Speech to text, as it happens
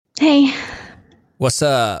Hey. What's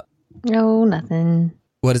up? No, nothing.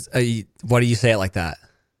 Why do you say it like that?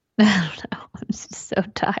 I don't know. I'm just so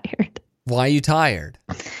tired. Why are you tired?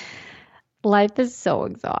 Life is so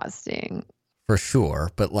exhausting. For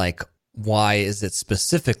sure, but like, why is it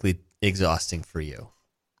specifically exhausting for you?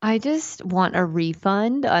 I just want a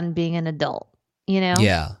refund on being an adult, you know?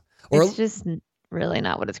 Yeah. It's Or just really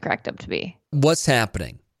not what it's cracked up to be. what's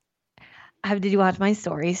happening? Did you watch my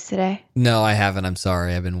stories today? No, I haven't. I'm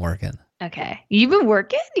sorry. I've been working. Okay. You've been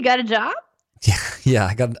working? You got a job? Yeah.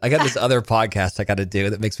 I got this other podcast I got to do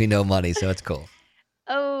that makes me no money, so it's cool.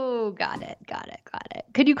 Oh, got it.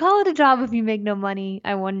 Could you call it a job if you make no money?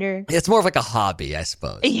 I wonder. It's more of like a hobby, I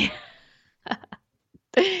suppose. Yeah.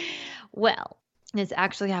 Well, this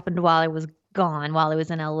actually happened while I was gone, while I was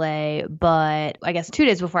in LA, but I guess 2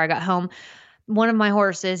 days before I got home. One of my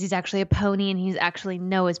horses, he's actually a pony and he's actually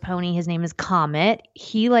Noah's pony. His name is Comet.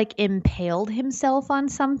 He like impaled himself on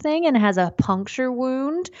something and has a puncture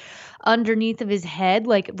wound underneath of his head,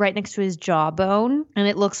 like right next to his jawbone. And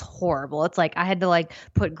it looks horrible. It's like I had to like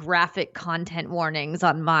put graphic content warnings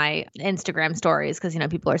on my Instagram stories because,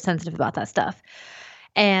 people are sensitive about that stuff.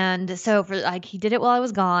 And so for like he did it while I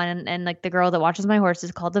was gone and like the girl that watches my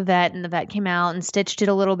horses called the vet and the vet came out and stitched it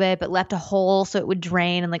a little bit but left a hole so it would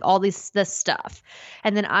drain and like all this stuff.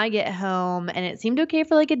 And then I get home and it seemed okay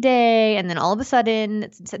for like a day and then all of a sudden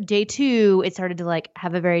it's day 2 it started to like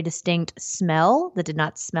have a very distinct smell that did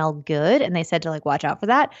not smell good and they said to like watch out for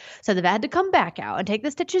that. So the vet had to come back out and take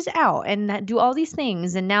the stitches out and do all these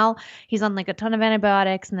things and now he's on like a ton of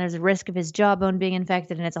antibiotics and there's a risk of his jawbone being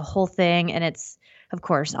infected and it's a whole thing and it's of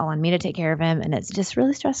course, all on me to take care of him, and it's just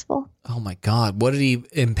really stressful. Oh my God. What did he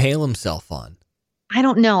impale himself on? I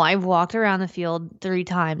don't know. I've walked around the field 3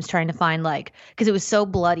 times trying to find because it was so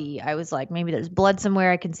bloody. I was like, maybe there's blood somewhere.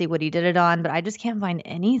 I can see what he did it on, but I just can't find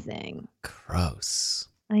anything. Gross.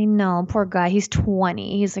 I know. Poor guy. He's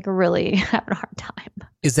 20. He's like really having a hard time.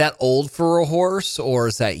 Is that old for a horse or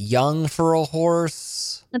is that young for a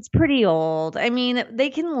horse? It's pretty old. I mean, they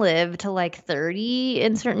can live to like 30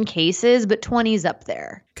 in certain cases, but 20's up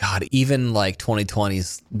there. God, even like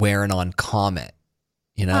 2020's wearing on Comet,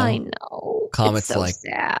 I know. Comet's it's so like,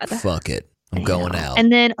 sad. fuck it. I'm going out.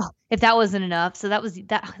 And then if that wasn't enough, so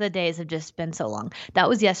the days have just been so long. That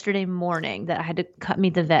was yesterday morning that I had to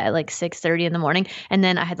meet the vet at like 6:30 in the morning. And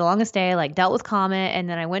then I had the longest day, like dealt with Comet. And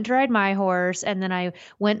then I went to ride my horse. And then I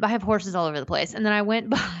have horses all over the place. And then I went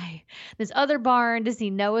by this other barn to see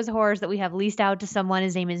Noah's horse that we have leased out to someone.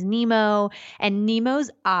 His name is Nemo. And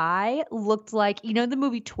Nemo's eye looked like, the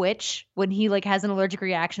movie Twitch when he like has an allergic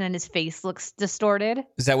reaction and his face looks distorted.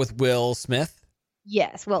 Is that with Will Smith?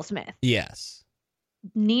 Yes, Will Smith. Yes.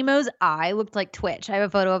 Nemo's eye looked like Twitch. I have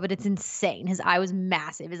a photo of it. It's insane. His eye was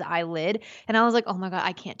massive, his eyelid. And I was like, oh my God,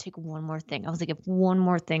 I can't take one more thing. I was like, if one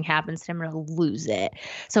more thing happens to him, I'm going to lose it.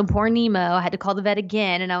 So poor Nemo, I had to call the vet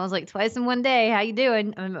again. And I was like, twice in one day, how you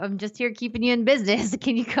doing? I'm just here keeping you in business.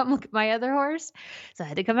 Can you come look at my other horse? So I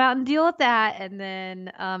had to come out and deal with that. And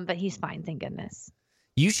then, but he's fine, thank goodness.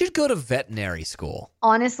 You should go to veterinary school.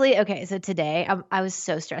 Honestly, okay, so today I was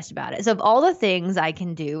so stressed about it. So of all the things I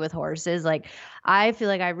can do with horses, like I feel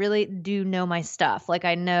like I really do know my stuff. Like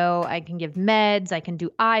I know I can give meds, I can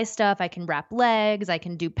do eye stuff, I can wrap legs, I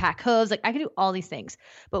can do pack hooves, like I can do all these things.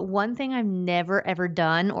 But one thing I've never ever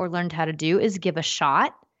done or learned how to do is give a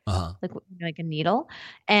shot. Like a needle.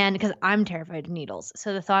 And because I'm terrified of needles.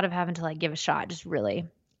 So the thought of having to like give a shot just really,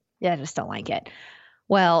 I just don't like it.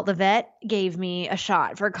 Well, the vet gave me a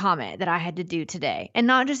shot for Comet that I had to do today. And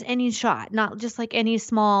not just any shot, not just like any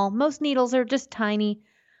small. Most needles are just tiny.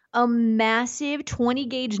 A massive 20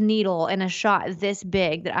 gauge needle and a shot this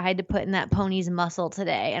big that I had to put in that pony's muscle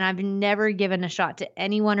today. And I've never given a shot to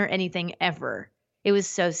anyone or anything ever. It was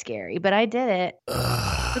so scary, but I did it.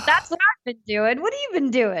 But that's what I've been doing. What have you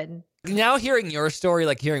been doing? Now hearing your story,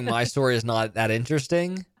 like hearing my story is not that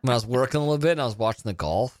interesting. When I was working a little bit and I was watching the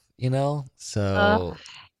golf. So,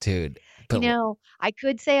 dude. I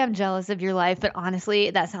could say I'm jealous of your life, but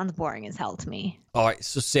honestly, that sounds boring as hell to me. All right,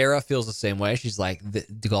 so Sarah feels the same way. She's like,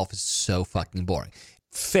 the golf is so fucking boring.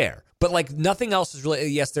 Fair. But like nothing else is really,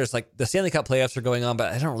 yes, there's like the Stanley Cup playoffs are going on,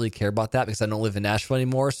 but I don't really care about that because I don't live in Nashville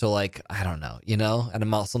anymore. So like, I don't know, and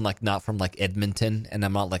I'm also like not from like Edmonton and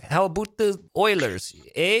I'm not like, how about the Oilers?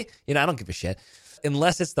 I don't give a shit.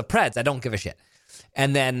 Unless it's the Preds, I don't give a shit.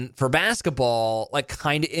 And then for basketball, like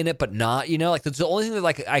kind of in it, but not, like that's the only thing that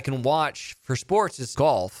like I can watch for sports is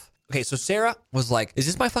golf. Okay, so Sarah was like, is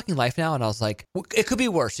this my fucking life now? And I was like, well, it could be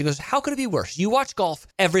worse. She goes, how could it be worse? You watch golf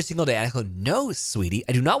every single day. And I go, no, sweetie.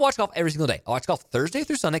 I do not watch golf every single day. I watch golf Thursday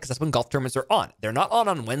through Sunday because that's when golf tournaments are on. They're not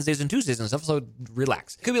on Wednesdays and Tuesdays and stuff, so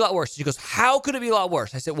relax. It could be a lot worse. She goes, how could it be a lot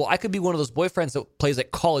worse? I said, well, I could be one of those boyfriends that plays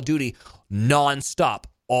like Call of Duty nonstop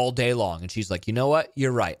all day long. And she's like, you know what?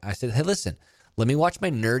 You're right. I said, hey, listen. Let me watch my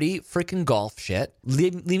nerdy freaking golf shit.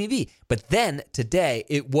 Leave me be. But then today,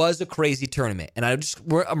 it was a crazy tournament. And I'm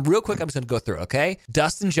real quick, I'm just going to go through, okay?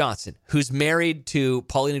 Dustin Johnson, who's married to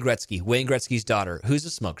Paulina Gretzky, Wayne Gretzky's daughter, who's a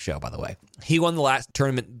smoke show, by the way. He won the last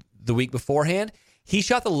tournament the week beforehand. He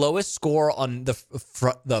shot the lowest score on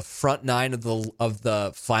the front nine of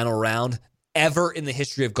the final round ever in the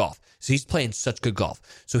history of golf. So he's playing such good golf.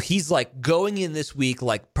 So he's like going in this week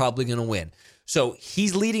like probably going to win. So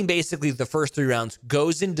he's leading basically the first 3 rounds,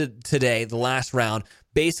 goes into today, the last round,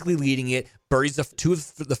 basically leading it, birdies two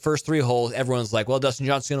of the first 3 holes. Everyone's like, well, Dustin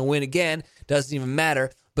Johnson's going to win again. Doesn't even matter.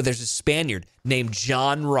 But there's a Spaniard named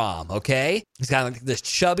John Rahm, okay? He's got like this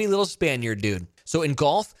chubby little Spaniard dude. So in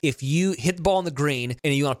golf, if you hit the ball on the green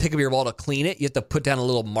and you want to pick up your ball to clean it, you have to put down a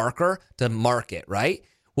little marker to mark it, right?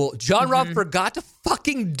 Well, John Rahm forgot to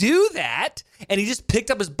fucking do that, and he just picked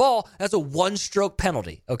up his ball. That's a 1-stroke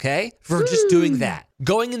penalty, okay, for just doing that.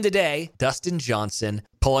 Going in today, Dustin Johnson,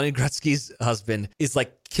 Paulina Gretzky's husband, is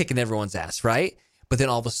like kicking everyone's ass, right? But then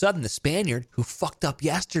all of a sudden, the Spaniard, who fucked up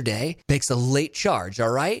yesterday, makes a late charge, all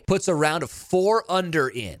right? Puts a round of 4 under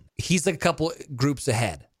in. He's like a couple groups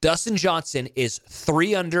ahead. Dustin Johnson is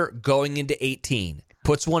 3 under going into 18.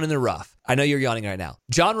 Puts one in the rough. I know you're yawning right now.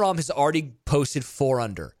 John Rahm has already posted 4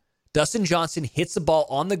 under. Dustin Johnson hits the ball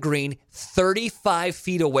on the green 35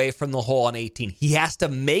 feet away from the hole on 18. He has to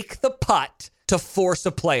make the putt to force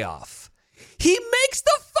a playoff. He makes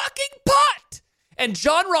the fucking putt! And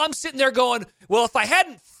John Rahm's sitting there going, well, if I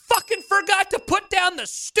hadn't fucking forgot to put down the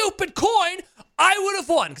stupid coin, I would have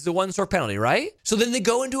won, because the 1-stroke penalty, right? So then they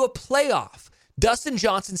go into a playoff. Dustin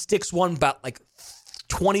Johnson sticks one about like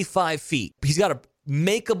 25 feet. He's got a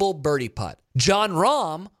makeable birdie putt. John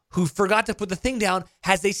Rahm, who forgot to put the thing down,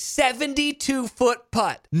 has a 72-foot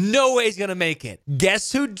putt. No way he's going to make it.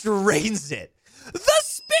 Guess who drains it? The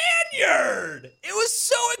Spaniard! It was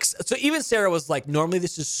so even Sarah was like, normally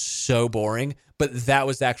this is so boring, but that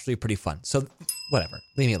was actually pretty fun. So whatever.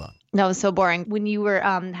 Leave me alone. That was so boring. When you were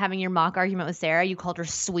having your mock argument with Sarah, you called her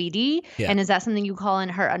sweetie. Yeah. And is that something you call in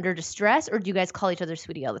her under distress, or do you guys call each other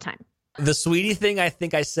sweetie all the time? The sweetie thing, I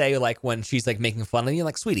think I say like when she's like making fun of you,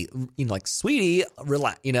 like sweetie, like sweetie,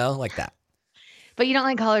 relax, like that. But you don't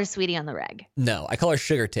like call her sweetie on the reg. No, I call her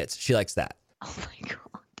sugar tits. She likes that. Oh my God.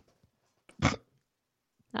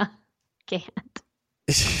 Can't.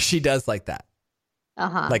 She does like that.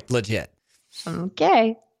 Like legit.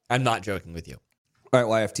 Okay. I'm not joking with you. All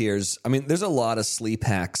right, YFTers. I mean, there's a lot of sleep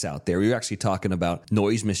hacks out there. We were actually talking about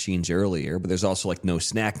noise machines earlier, but there's also like no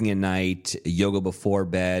snacking at night, yoga before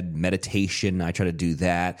bed, meditation. I try to do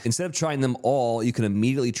that. Instead of trying them all, you can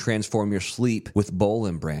immediately transform your sleep with Boll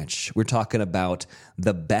and Branch. We're talking about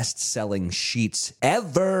the best-selling sheets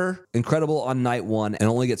ever. Incredible on night 1 and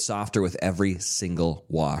only get softer with every single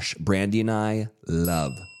wash. Brandy and I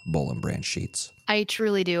love Boll and Branch sheets. I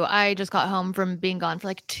truly do. I just got home from being gone for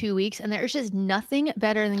like 2 weeks, and there's just nothing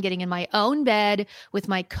better than getting in my own bed with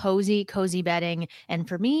my cozy bedding. And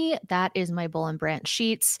for me, that is my Boll and Branch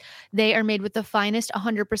sheets. They are made with the finest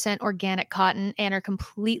 100% organic cotton and are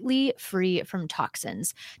completely free from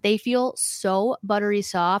toxins. They feel so buttery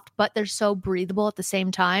soft, but they're so breathable at the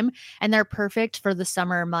same time. And they're perfect for the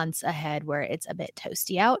summer months ahead where it's a bit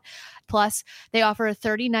toasty out. Plus, they offer a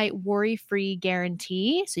 30-night worry-free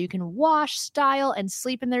guarantee, so you can wash, style, and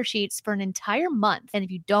sleep in their sheets for an entire month. And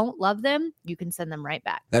if you don't love them, you can send them right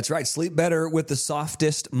back. That's right. Sleep better with the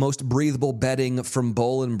softest, most breathable bedding from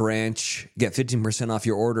Boll and Branch. Get 15% off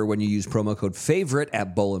your order when you use promo code FAVORITE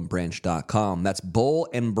at bollandbranch.com. That's Boll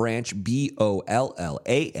and Branch,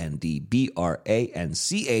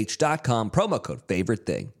 BOLLANDBRANCH.com. Promo code FAVORITE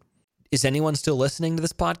thing. Is anyone still listening to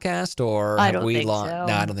this podcast, or I have don't we think lost? so.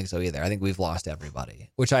 No, I don't think so either. I think we've lost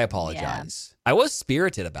everybody, which I apologize. I was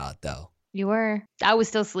spirited about it, though. You were. I was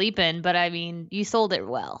still sleeping, but I mean, you sold it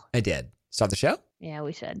well. I did. Start the show? Yeah,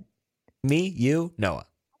 we should. Me, you, Noah. I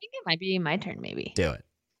think it might be my turn, maybe. Do it.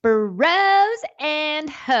 Bros and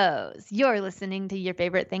hoes. You're listening to Your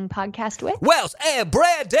Favorite Thing podcast with Wells and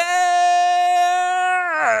Brandon!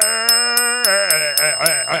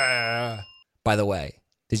 By the way,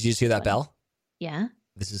 did you just hear that bell? Yeah.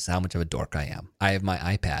 This is how much of a dork I am. I have my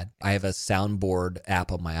iPad. I have a soundboard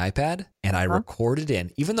app on my iPad, and I recorded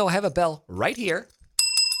in, even though I have a bell right here,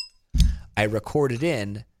 I recorded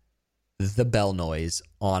in the bell noise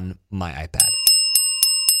on my iPad.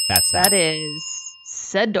 That's That is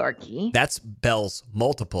said dorky. That's Bell's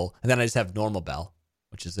multiple. And then I just have normal Bell,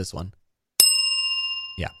 which is this one.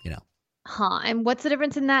 Yeah, you know. Huh. And what's the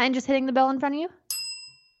difference in that and just hitting the bell in front of you?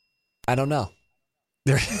 I don't know.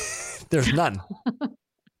 There's none.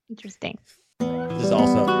 Interesting. This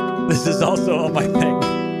is also on my thing.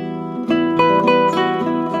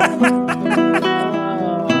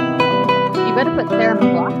 You better put Sarah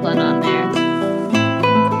McLachlan on there.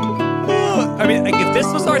 I mean, like, if this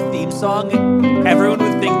was our theme song, everyone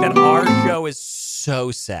would think that our show is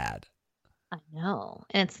so sad. I know.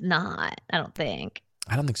 And it's not, I don't think.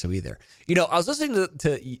 I don't think so either. You know, I was listening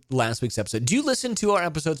to last week's episode. Do you listen to our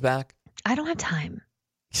episodes back? I don't have time.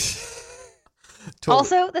 Totally.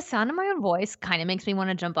 Also, the sound of my own voice kind of makes me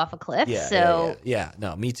want to jump off a cliff. Yeah.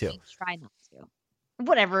 No, me too. I try not to.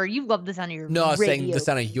 Whatever. You love the sound of your No, I was saying radio the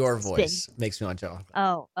sound of your voice makes me want to jump.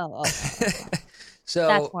 Oh. So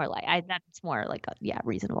that's more like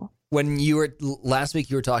reasonable. When you were last week,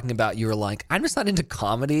 you were talking about, you were like, I'm just not into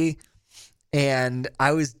comedy. And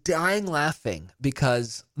I was dying laughing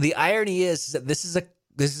because the irony is that this is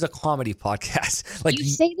a comedy podcast. Like, you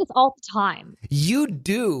say this all the time. You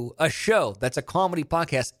do a show that's a comedy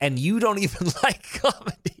podcast and you don't even like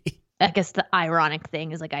comedy. I guess the ironic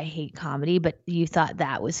thing is, like, I hate comedy, but you thought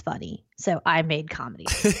that was funny. So I made comedy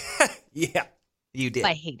Yeah, you did.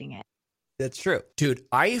 by hating it. That's true. Dude,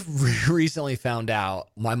 I recently found out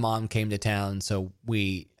my mom came to town, so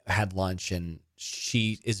we had lunch, and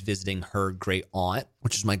she is visiting her great aunt,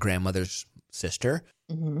 which is my grandmother's sister.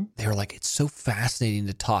 Mm-hmm. They were like, it's so fascinating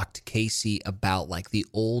to talk to Casey about, like, the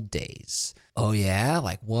old days. Oh, yeah?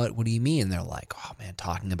 Like, what do you mean? And they're like, oh, man,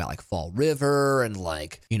 talking about, like, Fall River and,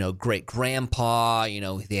 like, you know, great grandpa, you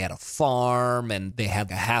know, they had a farm and they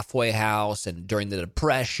had a halfway house. And during the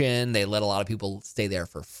Depression, they let a lot of people stay there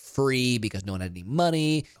for free because no one had any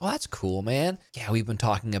money. Oh, that's cool, man. Yeah, we've been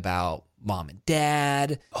talking about mom and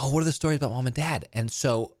dad. Oh, what are the stories about mom and dad? And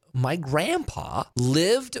so my grandpa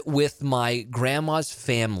lived with my grandma's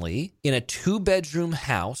family in a 2-bedroom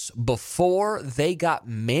house before they got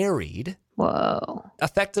married. Whoa.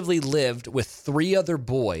 Effectively lived with 3 other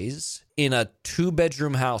boys in a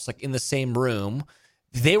 2-bedroom house, like in the same room.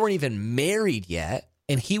 They weren't even married yet.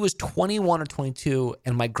 And he was 21 or 22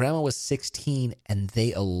 and my grandma was 16 and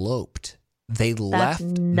they eloped. They left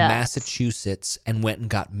Massachusetts and went and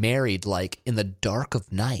got married, like, in the dark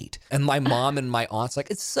of night. And my mom and my aunt's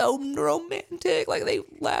like, it's so romantic. Like, they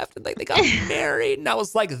left and, like, they got married. And I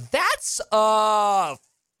was like, that's a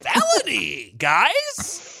felony,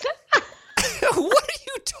 guys. What are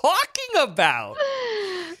you talking about?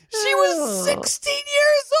 She was 16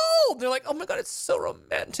 years old. They're like, oh my God, it's so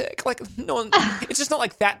romantic. Like, no one, it's just not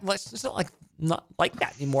like that. It's not like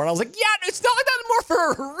that anymore. And I was like, yeah, it's not like that anymore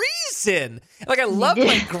for a reason. Like, I love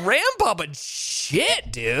my grandpa, but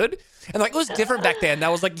shit, dude. And, like, it was different back then. And I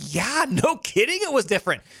was like, yeah, no kidding. It was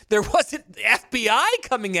different. There wasn't the FBI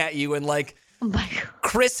coming at you and, like,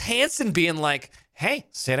 Chris Hansen being like, hey,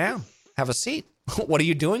 sit down, have a seat. What are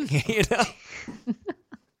you doing here? You know?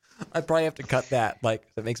 I probably have to cut that. Like,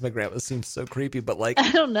 that makes my grandma seem so creepy, but, like,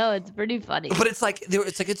 I don't know. It's pretty funny. But it's like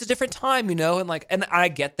it's a different time, you know, and I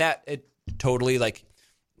get that. It totally, like,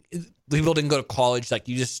 people didn't go to college. Like,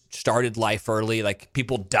 you just started life early. Like,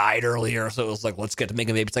 people died earlier, so it was like, let's get to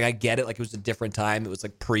making babies. It's like, I get it. Like, it was a different time. It was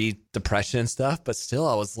like pre-depression and stuff. But still,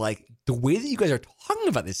 I was like, the way that you guys are talking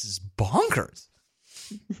about this is bonkers.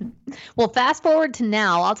 Well, fast forward to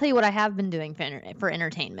now, I'll tell you what I have been doing for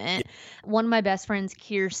entertainment. One of my best friends,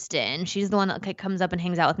 Kirsten, she's the one that comes up and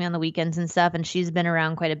hangs out with me on the weekends and stuff, and she's been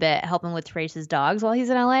around quite a bit helping with Trace's dogs while he's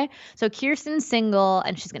in LA. So Kirsten's single,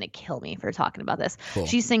 and she's going to kill me for talking about this. Cool.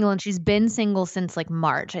 She's single, and she's been single since, like,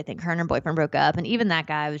 March. I think her and her boyfriend broke up, and even that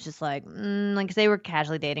guy was just like, like, they were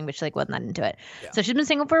casually dating, but she, like, wasn't that into it. Yeah. So she's been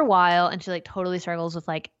single for a while, and she, like, totally struggles with,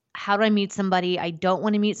 like, how do I meet somebody? I don't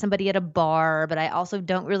want to meet somebody at a bar, but I also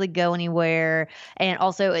don't really go anywhere. And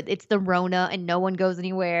also it's the Rona and no one goes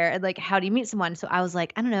anywhere. And, like, how do you meet someone? So I was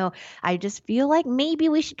like, I don't know. I just feel like maybe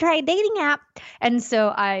we should try a dating app. And so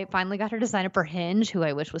I finally got her to sign up for Hinge, who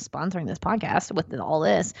I wish was sponsoring this podcast with all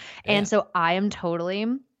this. Yeah. And so I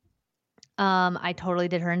totally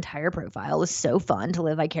did her entire profile. It was so fun to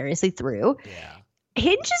live vicariously through. Yeah.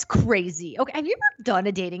 Hinge is crazy. Okay, have you ever done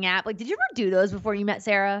a dating app? Like, did you ever do those before you met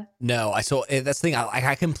Sarah? No, that's the thing.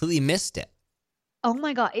 I completely missed it. Oh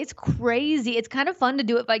my God, it's crazy. It's kind of fun to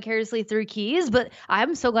do it vicariously through keys, but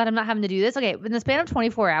I'm so glad I'm not having to do this. Okay, in the span of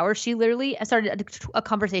 24 hours, she literally started a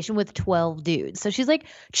conversation with 12 dudes. So she's like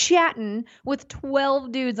chatting with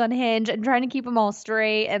 12 dudes on Hinge and trying to keep them all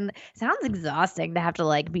straight. And it sounds exhausting to have to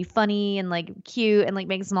like be funny and like cute and like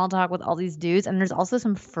make small talk with all these dudes. And there's also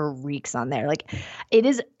some freaks on there. Like it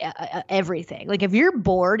is everything. Like if you're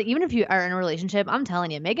bored, even if you are in a relationship, I'm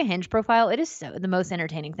telling you, make a Hinge profile. It is so the most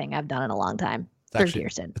entertaining thing I've done in a long time.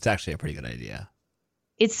 Kirsten. It's actually a pretty good idea.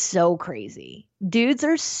 It's so crazy. Dudes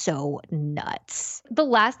are so nuts. The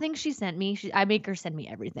last thing she sent me, I make her send me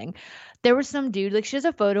everything. There was some dude, like she has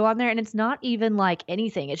a photo on there and it's not even like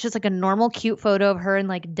anything. It's just like a normal cute photo of her in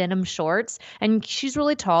like denim shorts. And she's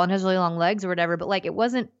really tall and has really long legs or whatever. But like it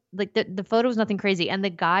wasn't like the photo was nothing crazy. And the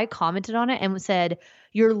guy commented on it and said,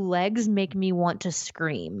 "Your legs make me want to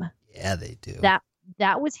scream." Yeah, they do.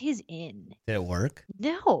 That was his in. Did it work?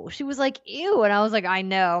 No, she was like, ew. And I was like, I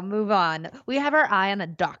know, move on. We have our eye on a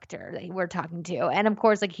doctor that we're talking to. And of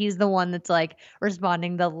course, like he's the one that's like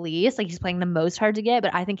responding the least. Like he's playing the most hard to get,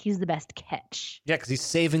 but I think he's the best catch. Yeah, because he's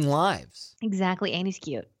saving lives. Exactly. And he's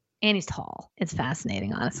cute. And he's tall. It's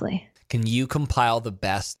fascinating, honestly. Can you compile the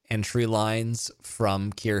best entry lines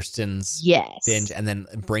from Kirsten's binge and then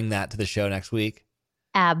bring that to the show next week?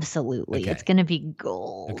 Absolutely. Okay. It's going to be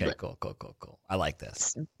gold. Okay, cool. I like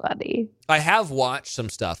this. So funny. I have watched some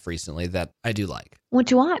stuff recently that I do like.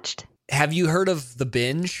 What you watched? Have you heard of The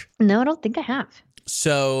Binge? No, I don't think I have.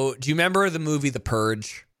 So, do you remember the movie The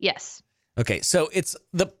Purge? Yes. Okay, so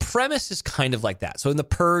the premise is kind of like that. So in The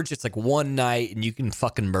Purge, it's like one night and you can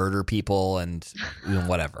fucking murder people and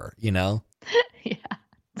whatever, you know? Yeah,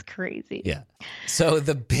 it's crazy. Yeah. So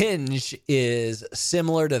The Binge is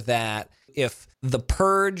similar to that. If The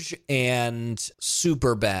Purge and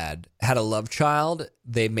Superbad had a love child,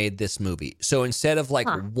 they made this movie. So instead of like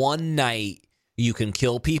one night you can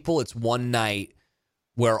kill people, it's one night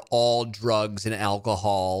where all drugs and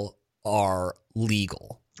alcohol are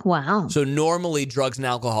legal. Wow. So normally drugs and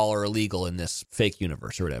alcohol are illegal in this fake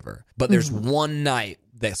universe or whatever. But there's one night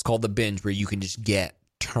that's called The Binge where you can just get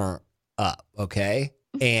turned up, okay?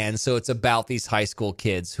 And so it's about these high school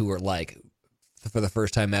kids who are like, for the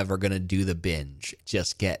first time ever, going to do the binge.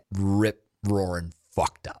 Just get rip-roaring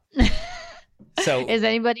fucked up. So, is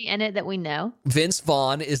anybody in it that we know? Vince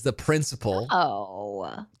Vaughn is the principal.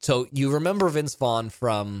 Oh. So you remember Vince Vaughn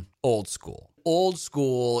from Old School. Old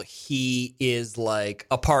School, he is like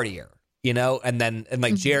a partier, you know? And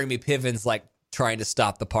like Jeremy Piven's like trying to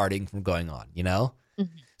stop the partying from going on, you know?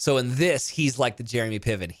 Mm-hmm. So in this, he's like the Jeremy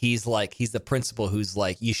Piven. He's the principal who's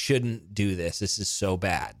like, you shouldn't do this. This is so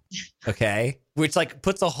bad. Okay? Which like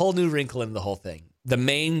puts a whole new wrinkle in the whole thing. The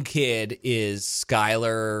main kid is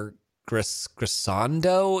Skylar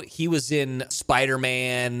Grisando. He was in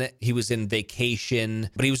Spider-Man. He was in Vacation.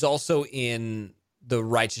 But he was also in The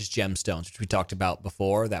Righteous Gemstones, which we talked about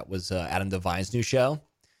before. That was Adam Devine's new show.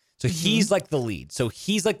 So he's like the lead. So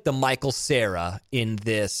he's like the Michael Cera in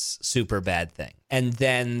this Superbad thing. And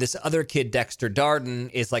then this other kid, Dexter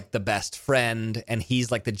Darden, is like the best friend, and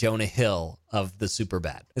he's like the Jonah Hill of the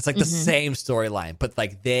Superbad. It's like the same storyline, but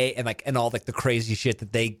like and all like the crazy shit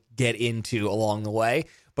that they get into along the way.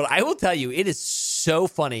 But I will tell you, it is so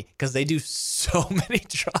funny because they do so many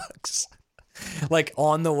drugs. Like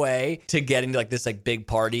on the way to getting to like this like big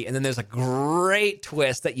party, and then there's a great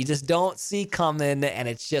twist that you just don't see coming, and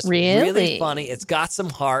it's just really funny. It's got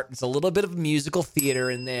some heart. It's a little bit of musical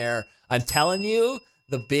theater in there. I'm telling you,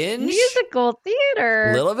 The Binge, musical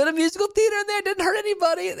theater, a little bit of musical theater in there didn't hurt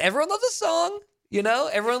anybody. Everyone loves a song, you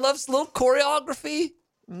know. Everyone loves a little choreography.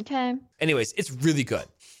 Okay. Anyways, it's really good.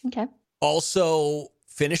 Okay. Also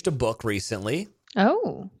finished a book recently.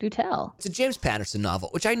 Oh, do tell. It's a James Patterson novel,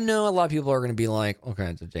 which I know a lot of people are going to be like, okay,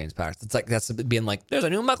 it's a James Patterson. It's like, that's being like, there's a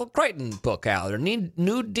new Michael Crichton book out, or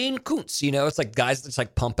new Dean Koontz, you know? It's like guys that just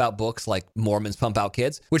like pump out books like Mormons pump out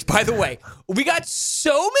kids, which by the way, we got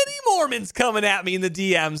so many Mormons coming at me in the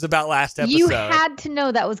DMs about last episode. You had to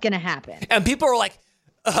know that was going to happen. And people are like,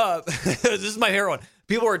 this is my favorite one.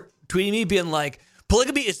 People were tweeting me being like,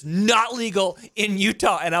 polygamy is not legal in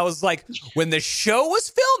Utah. And I was like, when the show was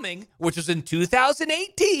filming, which was in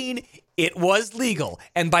 2018, it was legal.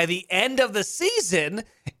 And by the end of the season,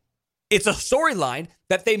 it's a storyline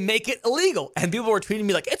that they make it illegal. And people were tweeting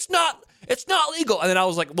me like, it's not legal. And then I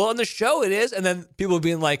was like, well, on the show it is. And then people were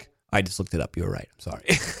being like, I just looked it up. You were right. I'm sorry.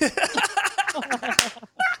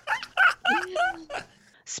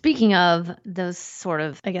 Speaking of those sort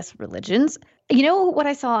of, I guess, religions, you know what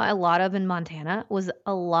I saw a lot of in Montana was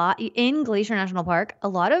a lot in Glacier National Park, a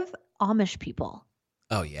lot of Amish people.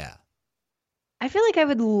 Oh, yeah. I feel like I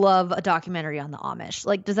would love a documentary on the Amish.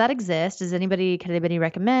 Like, does that exist? Can anybody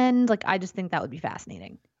recommend? Like, I just think that would be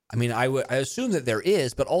fascinating. I mean, I assume that there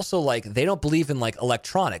is, but also like they don't believe in like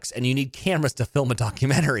electronics, and you need cameras to film a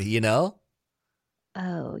documentary, you know?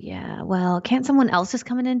 Oh, yeah. Well, can't someone else just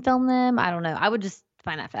come in and film them? I don't know. I would just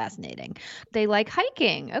find that fascinating. They like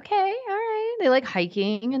hiking. Okay. All right. They like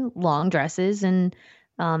hiking and long dresses and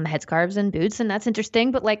headscarves and boots. And that's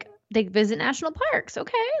interesting. But like they visit national parks.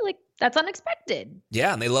 Okay. Like that's unexpected.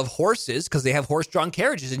 Yeah. And they love horses because they have horse-drawn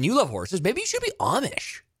carriages, and you love horses. Maybe you should be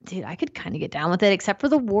Amish. Dude, I could kind of get down with it, except for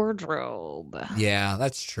the wardrobe. Yeah,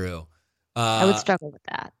 that's true. I would struggle with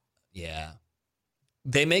that. Yeah.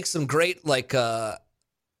 They make some great like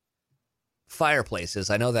fireplaces.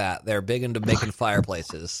 I know that. They're big into making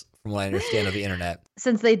fireplaces from what I understand of the internet.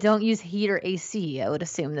 Since they don't use heat or AC, I would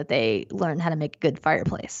assume that they learn how to make a good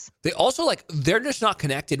fireplace. They also they're just not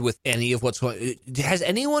connected with any of what's going. Has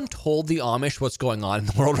anyone told the Amish what's going on in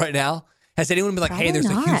the world right now? Has anyone been like, Probably hey, there's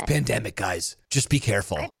not. a huge pandemic, guys. Just be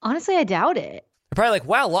careful. Honestly, I doubt it. They're probably like,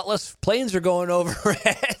 wow, a lot less planes are going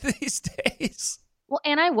overhead these days. Well,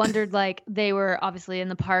 and I wondered, like, they were obviously in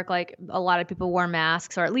the park, like, a lot of people wore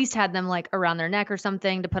masks or at least had them, like, around their neck or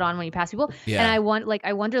something to put on when you pass people. Yeah. And I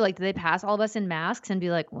wonder, like, do they pass all of us in masks and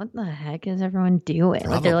be like, what the heck is everyone doing?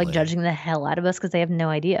 Like, they're, like, Probably. judging the hell out of us because they have no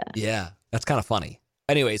idea. Yeah, that's kind of funny.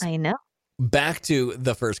 Anyways, I know. back to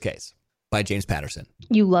the first case by James Patterson.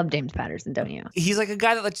 You love James Patterson, don't you? He's like a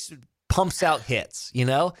guy that just pumps out hits, you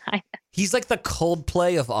know? He's like the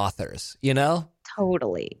Coldplay of authors, you know?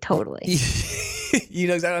 Totally. You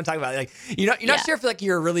know exactly what I'm talking about. Like you're not sure if like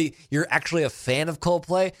you're actually a fan of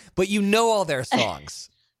Coldplay, but you know all their songs.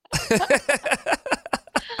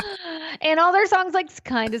 And all their songs, like,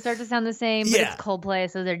 kind of start to sound the same, but Yeah. it's Coldplay,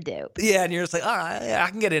 so they're dope. Yeah, and you're just like, all right, yeah,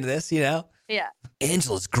 I can get into this, you know? Yeah.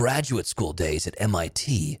 Angela's graduate school days at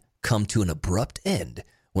MIT come to an abrupt end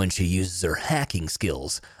when she uses her hacking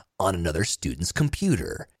skills on another student's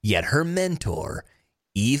computer. Yet her mentor,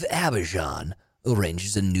 Eve Abajan,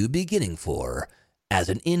 arranges a new beginning for her as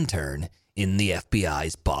an intern in the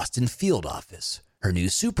FBI's Boston field office. Her new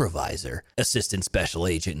supervisor, Assistant Special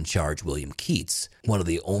Agent in charge William Keats, one of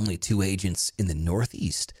the only 2 agents in the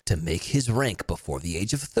Northeast to make his rank before the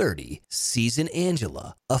age of 30, sees in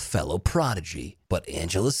Angela a fellow prodigy. But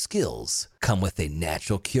Angela's skills come with a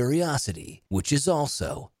natural curiosity, which is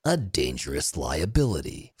also a dangerous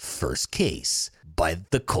liability. First case by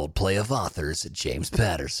the Coldplay of authors, James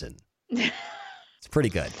Patterson. It's pretty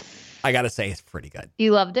good. I gotta say, it's pretty good.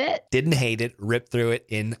 You loved it? Didn't hate it, ripped through it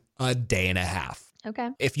in a day and a half.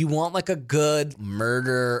 Okay. If you want like a good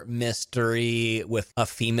murder mystery with a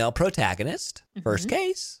female protagonist, first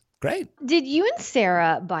case, great. Did you and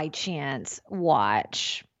Sarah, by chance,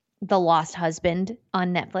 watch The Lost Husband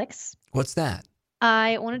on Netflix? What's that?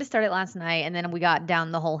 I wanted to start it last night, and then we got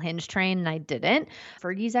down the whole Hinge train, and I didn't.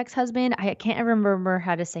 Fergie's ex-husband, I can't remember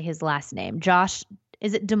how to say his last name. Josh,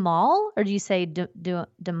 is it Duhamel, or do you say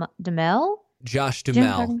Duhamel? Josh Do you know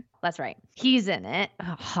what I'm Duhamel. talking- That's right. He's in it.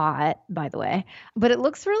 Hot, by the way. But it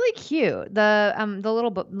looks really cute. The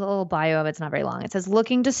little bio of it's not very long. It says,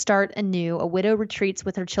 looking to start anew, a widow retreats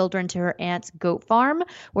with her children to her aunt's goat farm,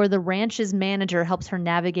 where the ranch's manager helps her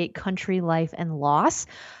navigate country life and loss.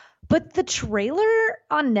 But the trailer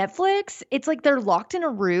on Netflix, it's like they're locked in a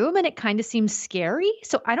room and it kind of seems scary.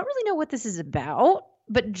 So I don't really know what this is about.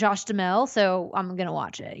 But Josh Duhamel, so I'm going to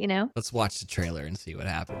watch it, you know? Let's watch the trailer and see what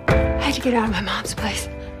happens. I had to get out of my mom's place.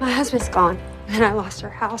 My husband's gone, and I lost our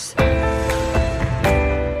house.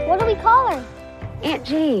 What do we call her? Aunt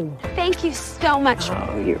Jean, thank you so much.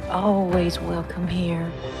 Oh, you're always welcome here.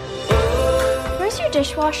 Where's your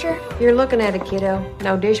dishwasher? You're looking at a kiddo.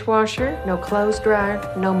 No dishwasher, no clothes dryer,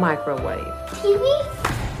 no microwave.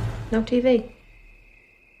 TV? No TV.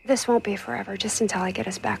 This won't be forever, just until I get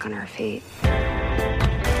us back on our feet.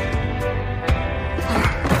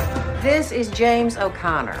 This is James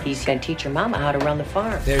O'Connor. He's gonna teach your mama how to run the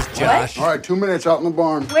farm. There's Josh. All right, 2 minutes out in the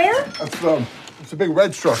barn. Where? It's a big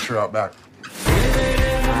red structure out back.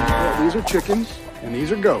 These are chickens, and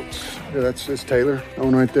these are goats. Yeah, that's Taylor. That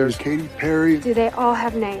one right there is Katy Perry. Do they all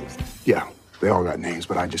have names? Yeah, they all got names,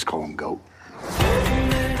 but I just call them Goat.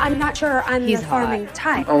 I'm not sure I'm He's the farming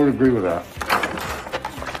type. I would agree with that.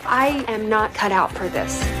 I am not cut out for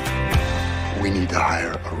this. We need to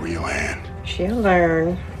hire a real hand. She'll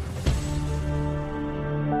learn.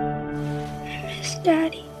 Miss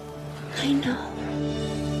Daddy. I know.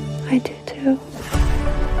 I do too.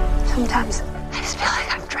 Sometimes I just feel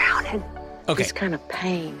like I'm drowning. Okay. This kind of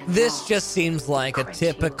pain. This just seems like a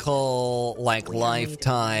typical, like,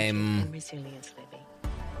 Lifetime Resilience living.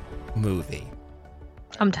 movie.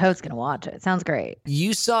 I'm totes gonna watch it. Sounds great.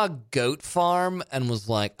 You saw Goat Farm and was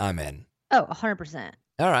like, I'm in. Oh, 100%.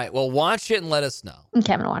 All right, well, watch it and let us know.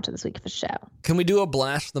 Okay, I'm gonna watch it this week for show. Can we do a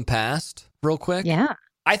blast from the past real quick? Yeah.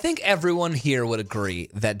 I think everyone here would agree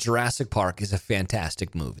that Jurassic Park is a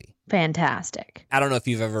fantastic movie. Fantastic. I don't know if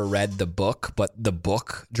you've ever read the book, but the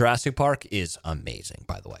book Jurassic Park is amazing,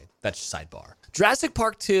 by the way. That's sidebar. Jurassic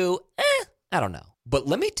Park 2, I don't know. But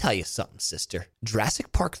let me tell you something, sister.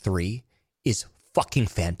 Jurassic Park 3 is fucking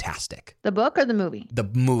fantastic. The book or the movie? The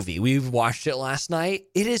movie. We watched it last night.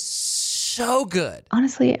 It is so good.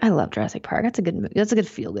 Honestly, I love Jurassic Park. That's a good movie. That's a good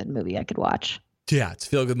feel-good movie I could watch. Yeah, it's a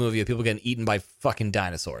feel-good movie of people getting eaten by fucking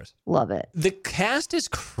dinosaurs. Love it. The cast is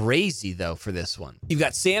crazy, though, for this one. You've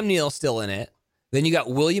got Sam Neill still in it. Then you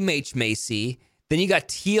got William H. Macy. Then you got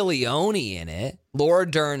Tia Leone in it. Laura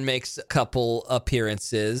Dern makes a couple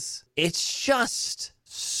appearances. It's just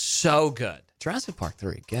so good. Jurassic Park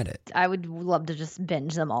 3, get it. I would love to just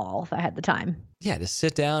binge them all if I had the time. Yeah, just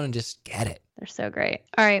sit down and just get it. They're so great.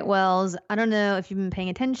 All right, Wells, I don't know if you've been paying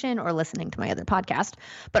attention or listening to my other podcast,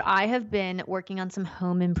 but I have been working on some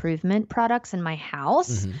home improvement products in my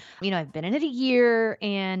house. You know, I've been in it a year,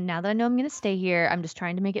 and now that I know I'm going to stay here, I'm just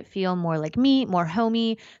trying to make it feel more like me, more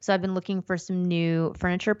homey. So I've been looking for some new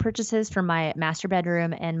furniture purchases for my master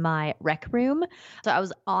bedroom and my rec room. So I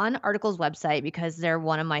was on Article's website because they're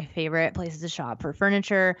one of my favorite places to shop for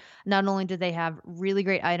furniture. Not only do they have really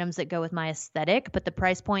great items that go with my aesthetic, but the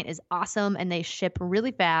price point is awesome and they ship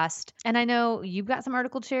really fast. And I know you've got some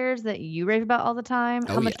Article chairs that you rave about all the time.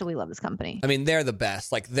 How much do we love this company? I mean, they're the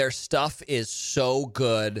best. Like, their stuff is so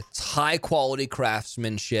good. It's high quality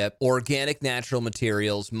craftsmanship, organic natural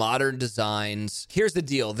materials, modern designs. Here's the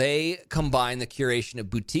deal. They combine the curation of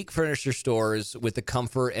boutique furniture stores with the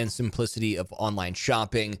comfort and simplicity of online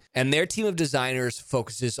shopping. And their team of designers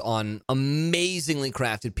focuses on amazingly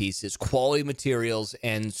crafted pieces, quality materials,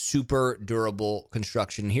 and super durable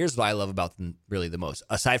construction. Here's what I love about them really the most,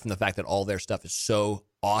 aside from the fact that all their stuff is so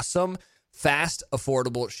awesome. Fast,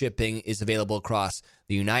 affordable shipping is available across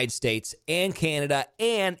the United States and Canada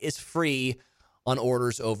and is free on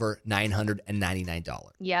orders over $999.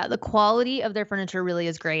 Yeah, the quality of their furniture really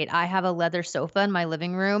is great. I have a leather sofa in my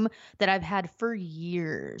living room that I've had for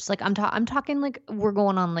years. Like I'm talking like we're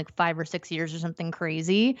going on like 5 or 6 years or something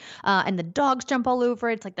crazy. And the dogs jump all over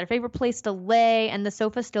it. It's like their favorite place to lay, and the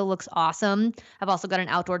sofa still looks awesome. I've also got an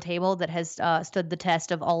outdoor table that has stood the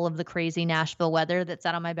test of all of the crazy Nashville weather that's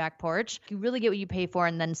out on my back porch. You really get what you pay for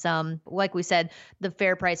and then some. Like we said, the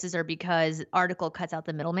fair prices are because Article cuts out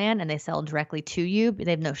the middleman and they sell directly to you.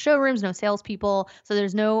 They have no showrooms, no salespeople, so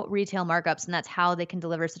there's no retail markups, and that's how they can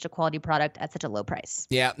deliver such a quality product at such a low price.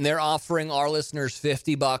 Yeah, and they're offering our listeners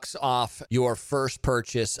 $50 off your first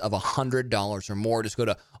purchase of $100 or more. Just go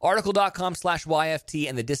to article.com/YFT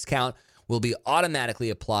and the discount will be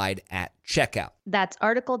automatically applied at checkout. That's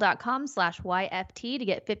article.com/YFT to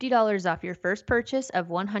get $50 off your first purchase of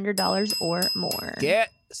 $100 or more.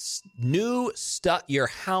 Get new stuff. Your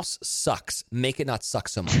house sucks. Make it not suck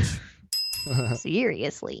so much.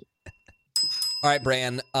 Seriously. All right,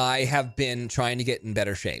 Bran, I have been trying to get in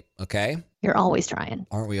better shape, okay? You're always trying.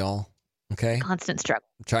 Aren't we all? Okay? Constant struggle.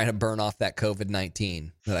 I'm trying to burn off that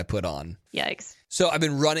COVID-19 that I put on. Yikes. So I've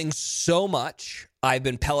been running so much. I've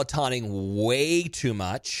been Pelotoning way too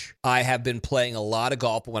much. I have been playing a lot of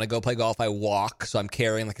golf. But when I go play golf, I walk. So I'm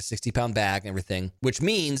carrying like a 60-pound bag and everything, which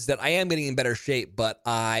means that I am getting in better shape, but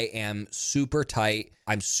I am super tight.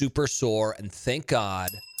 I'm super sore. And thank God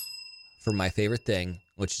for my favorite thing,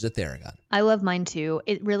 which is a Theragun. I love mine too.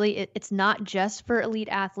 It's not just for elite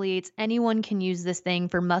athletes. Anyone can use this thing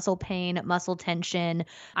for muscle pain, muscle tension.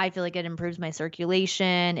 I feel like it improves my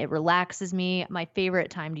circulation. It relaxes me. My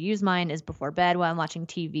favorite time to use mine is before bed while I'm watching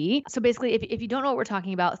TV. So basically, if you don't know what we're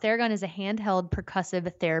talking about, Theragun is a handheld percussive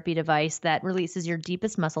therapy device that releases your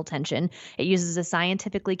deepest muscle tension. It uses a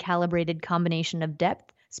scientifically calibrated combination of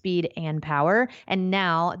depth, speed, and power. And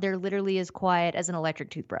now they're literally as quiet as an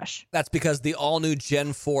electric toothbrush. That's because the all-new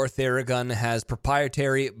Gen 4 Theragun has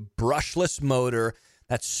proprietary brushless motor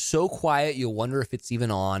that's so quiet you'll wonder if it's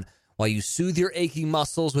even on, while you soothe your aching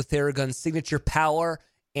muscles with Theragun's signature power,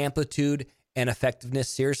 amplitude, and effectiveness.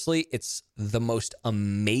 Seriously, it's the most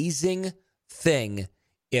amazing thing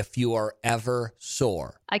if you are ever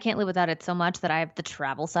sore. I can't live without it so much that I have the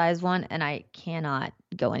travel size one, and I cannot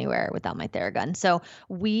go anywhere without my Theragun. So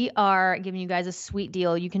we are giving you guys a sweet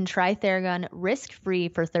deal. You can try Theragun risk-free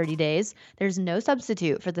for 30 days. There's no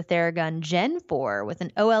substitute for the Theragun Gen 4 with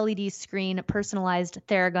an OLED screen, personalized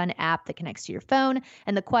Theragun app that connects to your phone,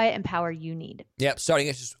 and the quiet and power you need. Yep, starting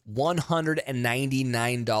at just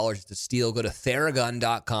 $199 to steal. Go to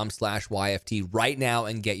Theragun.com/YFT right now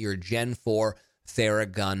and get your Gen 4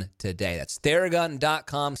 Theragun today. That's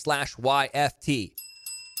Theragun.com/YFT.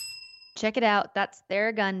 Check it out. That's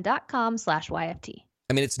theragun.com/YFT.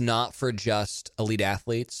 I mean, it's not for just elite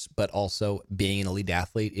athletes, but also being an elite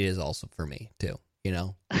athlete, it is also for me too, you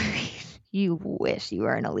know? You wish you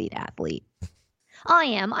were an elite athlete. I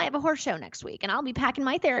am. I have a horse show next week, and I'll be packing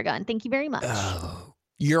my Theragun. Thank you very much. Oh,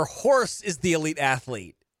 your horse is the elite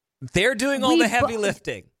athlete. They're doing all the heavy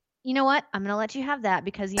lifting. You know what? I'm going to let you have that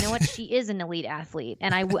because you know what? She is an elite athlete,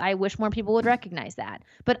 and I wish more people would recognize that.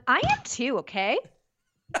 But I am too, okay?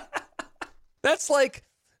 That's like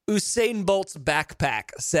Usain Bolt's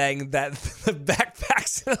backpack saying that the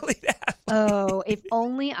backpack's an elite athlete. Oh, if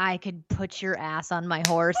only I could put your ass on my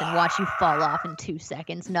horse and watch you fall off in 2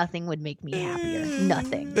 seconds. Nothing would make me happier.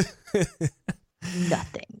 Nothing.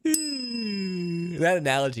 Nothing. That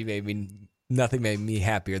analogy nothing made me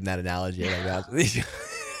happier than that analogy.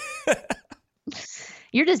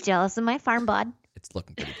 You're just jealous of my farm bod. It's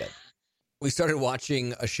looking pretty good. We started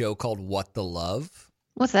watching a show called What the Love.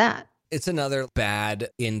 What's that? It's another bad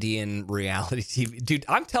Indian reality TV. Dude,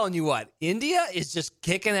 I'm telling you what, India is just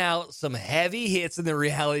kicking out some heavy hits in the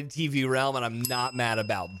reality TV realm, and I'm not mad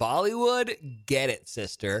about. Bollywood, get it,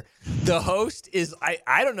 sister. The host is,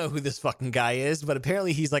 I don't know who this fucking guy is, but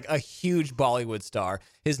apparently he's like a huge Bollywood star.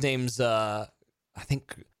 His name's, I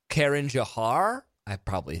think, Karan Johar. I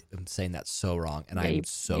probably am saying that so wrong, and I'm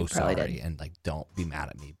so sorry, and like, don't be mad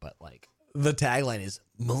at me, but like, the tagline is,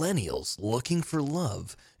 millennials looking for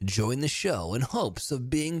love join the show in hopes of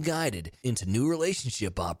being guided into new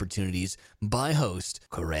relationship opportunities by host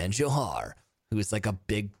Karan Johar, who is like a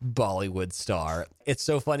big Bollywood star. It's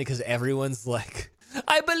so funny because everyone's like,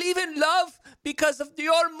 I believe in love because of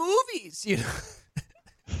your movies, you know?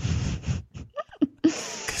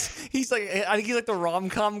 He's like, I think he's like the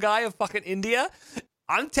rom-com guy of fucking India.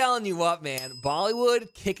 I'm telling you what, man,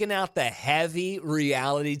 Bollywood kicking out the heavy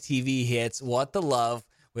reality TV hits. What the Love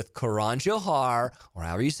with Karan Johar, or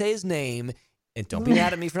however you say his name. And don't be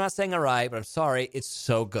mad at me for not saying it right, but I'm sorry. It's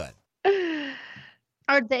so good.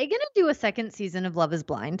 Are they going to do a second season of Love is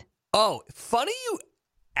Blind? Oh, funny you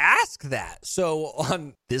ask that. So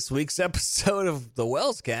on this week's episode of the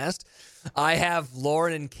Wells Cast, I have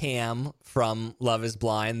Lauren and Cam from Love is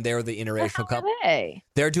Blind. They're the interracial couple.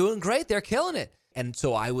 They're doing great. They're killing it. And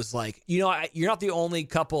so I was like, you know, you're not the only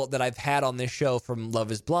couple that I've had on this show from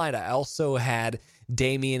Love is Blind. I also had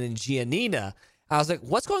Damien and Giannina. I was like,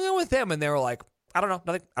 what's going on with them? And they were like, I don't know.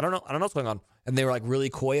 Nothing. I don't know what's going on. And they were like really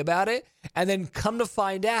coy about it. And then come to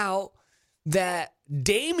find out that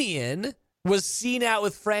Damien was seen out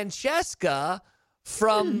with Francesca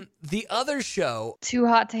from the other show. Too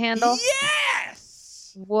Hot to Handle? Yes!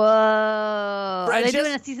 Whoa. Are they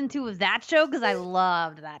doing a season 2 of that show? Because I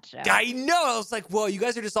loved that show. I know. I was like, whoa, you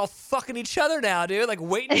guys are just all fucking each other now, dude. Like,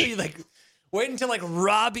 wait until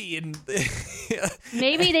Robbie and...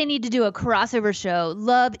 Maybe they need to do a crossover show.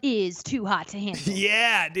 Love is Too Hot to Handle.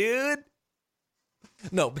 Yeah, dude.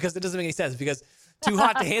 No, because it doesn't make any sense. Because Too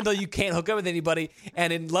Hot to Handle, you can't hook up with anybody.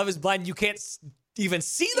 And in Love is Blind, you can't even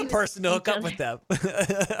see the person to hook up with them.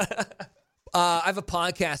 I have a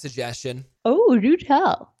podcast suggestion. Oh, do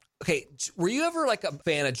tell. Okay, were you ever like a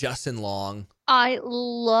fan of Justin Long? I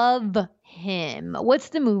love him. What's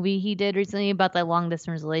the movie he did recently about the long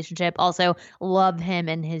distance relationship? Also, love him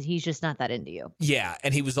and he's just not that into you. Yeah,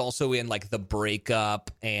 and he was also in like The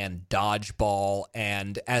Breakup and Dodgeball,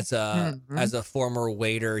 and as a former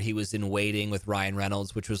waiter, he was in Waiting with Ryan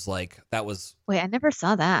Reynolds, which was like Wait, I never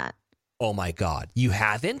saw that. Oh my God, you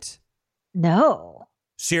haven't? No.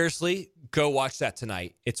 Seriously, go watch that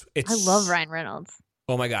tonight. It's I love Ryan Reynolds.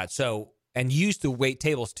 Oh my God. So, and you used to wait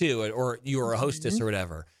tables too, or you were a hostess or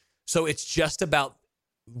whatever. So it's just about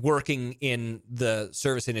working in the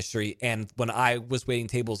service industry. And when I was waiting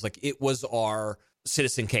tables, like it was our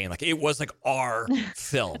Citizen Kane. Like it was like our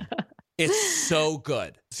film. It's so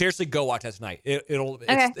good. Seriously, go watch that tonight.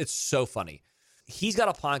 It's so funny. He's got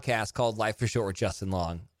a podcast called Life is Short with Justin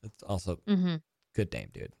Long. It's also good name,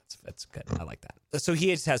 dude. That's good. I like that. So he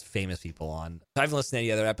just has famous people on. I haven't listened to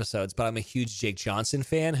any other episodes, but I'm a huge Jake Johnson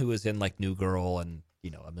fan who was in like New Girl and,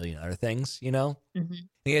 you know, a million other things, you know? Mm-hmm.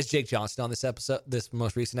 He has Jake Johnson on this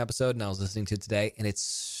most recent episode, and I was listening to it today, and it's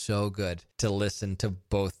so good to listen to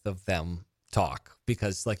both of them talk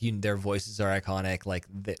because like their voices are iconic. Like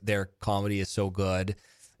their comedy is so good.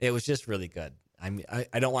 It was just really good.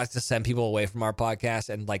 I don't like to send people away from our podcast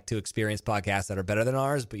and like to experience podcasts that are better than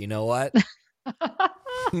ours, but you know what?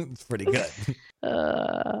 It's pretty good.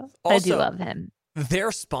 Also, I do love him.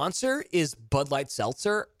 Their sponsor is Bud Light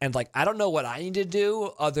Seltzer, and like I don't know what I need to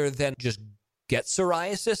do other than just get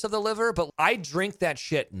psoriasis of the liver, but I drink that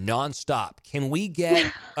shit nonstop. Can we get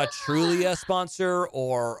a Trulia sponsor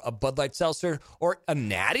or a Bud Light Seltzer or a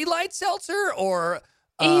Natty Light Seltzer or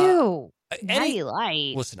Ew. any Natty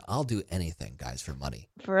Light. Listen, I'll do anything, guys, for money.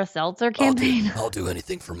 For a seltzer campaign? I'll do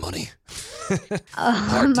anything for money.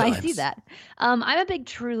 I see that. I'm a big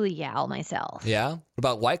Truly gal myself. Yeah? What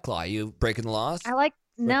about White Claw? You breaking the laws? I like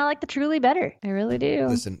the Truly better. I really do.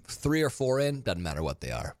 Listen, 3 or 4 in, doesn't matter what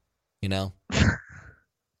they are. You know?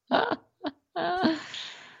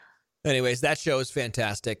 Anyways, that show is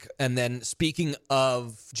fantastic. And then speaking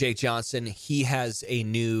of Jake Johnson, he has a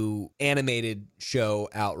new animated show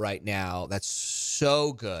out right now that's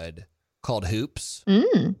so good called Hoops.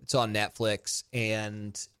 It's on Netflix,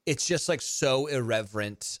 and it's just like so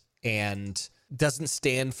irreverent and doesn't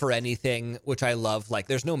stand for anything, which I love. Like,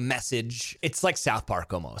 there's no message. It's like South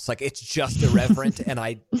Park almost. Like, it's just irreverent, and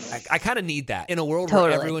I kind of need that in a world where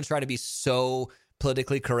everyone's trying to be so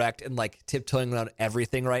politically correct and like tiptoeing around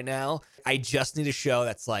everything right now. I just need a show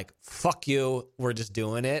that's like, fuck you, we're just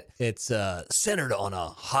doing it. It's centered on a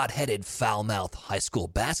hot-headed, foul-mouthed high school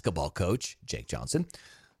basketball coach, Jake Johnson,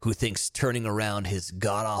 who thinks turning around his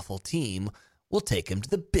god-awful team will take him to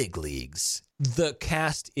the big leagues. The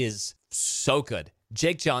cast is so good.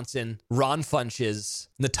 Jake Johnson, Ron Funches,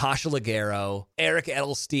 Natasha Leggero, Eric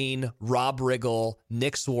Edelstein, Rob Riggle,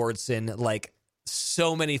 Nick Swardson, like,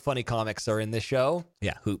 so many funny comics are in this show.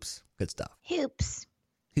 Yeah, Hoops. Good stuff. Hoops.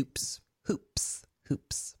 Hoops. Hoops.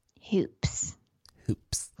 Hoops. Hoops.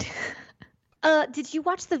 Hoops. Did you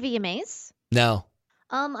watch the VMAs? No.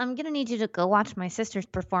 I'm gonna need you to go watch my sister's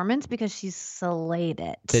performance because she's slayed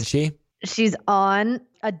it. Did she? She's on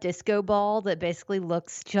a disco ball that basically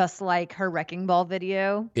looks just like her Wrecking Ball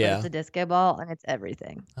video. Yeah. It's a disco ball and it's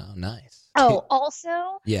everything. Oh, nice. Oh,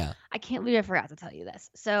 also, Yeah. I can't believe I forgot to tell you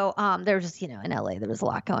this. So, there was just, in LA, there was a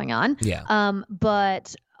lot going on. Yeah.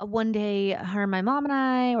 But one day, her and my mom and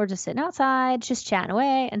I were just sitting outside, just chatting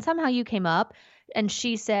away, and somehow you came up, and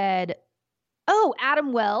she said, "Oh,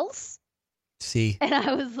 Adam Wells." See? And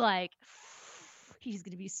I was like, he's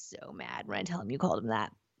gonna be so mad when I tell him you called him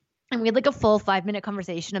that. And we had like a full 5-minute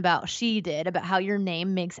conversation about how your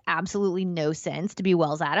name makes absolutely no sense to be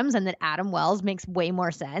Wells Adams, and that Adam Wells makes way more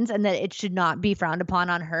sense, and that it should not be frowned upon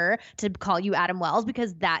on her to call you Adam Wells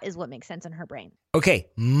because that is what makes sense in her brain. Okay,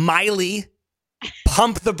 Miley,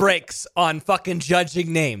 pump the brakes on fucking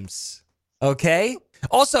judging names. Okay?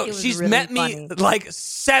 Also, she's really met funny. me like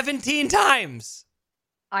 17 times.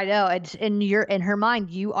 I know. In her mind,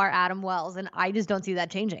 you are Adam Wells, and I just don't see that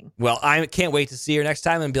changing. Well, I can't wait to see her next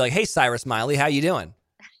time and be like, "Hey, Cyrus Miley, how you doing?"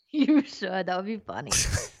 You should. That would be funny.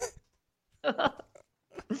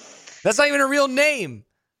 That's not even her real name.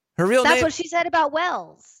 Her real name. That's what she said about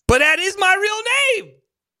Wells. But that is my real name.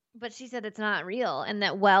 But she said it's not real, and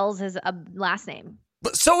that Wells is a last name.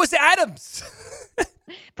 But so is Adams.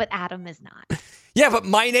 But Adam is not. Yeah, but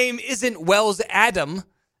my name isn't Wells Adam.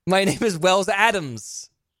 My name is Wells Adams.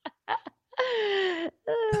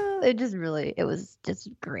 It was just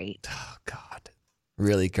great. Oh, God.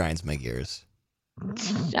 Really grinds my gears.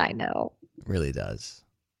 I know. Really does.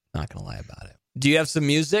 Not going to lie about it. Do you have some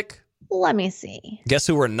music? Let me see. Guess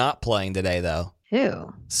who we're not playing today, though?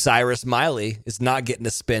 Who? Cyrus Miley is not getting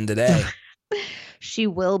a spin today. She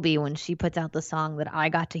will be when she puts out the song that I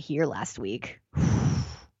got to hear last week.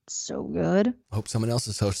 So good. I hope someone else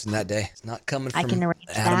is hosting that day. It's not coming I from can arrange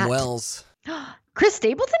Adam that. Wells. Chris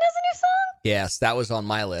Stapleton has a new song? Yes, that was on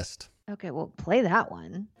my list. Okay, well, play that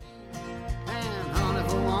one. And honey,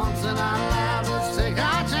 for once in our lives, let's take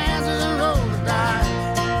our chances and roll the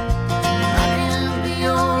dice. I can be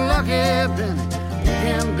your lucky penny. You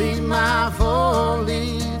can be my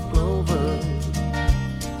four-leaf clover.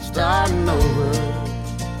 Starting over.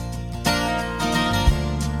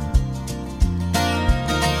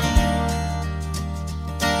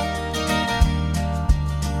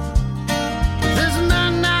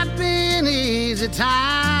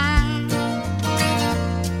 Time.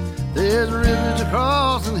 There's rivers to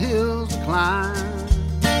cross and hills to climb.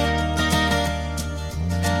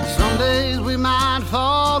 Some days we might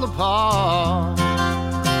fall apart,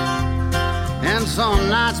 and some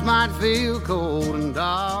nights might feel cold and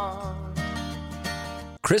dark.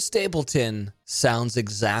 Chris Stapleton sounds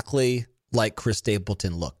exactly like Chris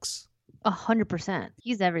Stapleton looks. 100%.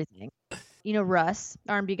 He's everything. You know Russ,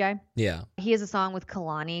 R&B guy? Yeah. He has a song with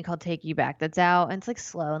Kalani called Take You Back that's out, and it's like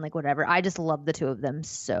slow and like whatever. I just love the two of them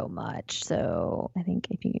so much. So I think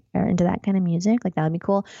if you are into that kind of music, like that would be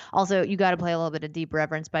cool. Also, you got to play a little bit of Deep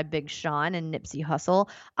Reverence by Big Sean and Nipsey Hussle.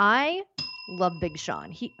 I Love Big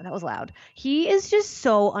Sean. That was loud. He is just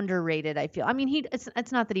so underrated, I feel. I mean,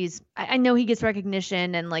 it's not that I know he gets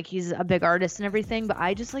recognition and like he's a big artist and everything, but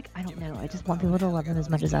I just like, I don't know. I just want people to love him as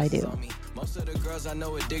much as I do. Most of the girls I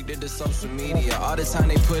know addicted to social media. All the time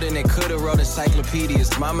they put in, they could have wrote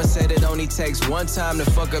encyclopedias. Mama said it only takes one time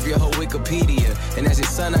to fuck up your whole Wikipedia. And as your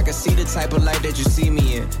son, I can see the type of life that you see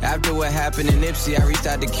me in. After what happened in Nipsey, I reached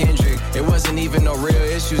out to Kendrick. It wasn't even no real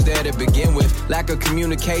issues there to begin with. Lack of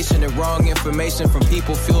communication and wrong information from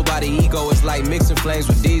people fueled by the ego. It's like mixing flames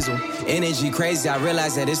with diesel. Energy crazy, I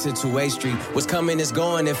realize that it's a two-way street. What's coming is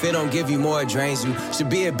going. If it don't give you more, it drains you. Should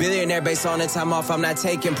be a billionaire based on the time off I'm not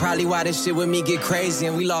taking. Probably why this shit with me get crazy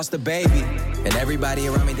and we lost a baby. And everybody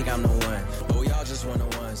around me think I'm the one, but we all just one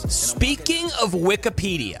of ones. Speaking of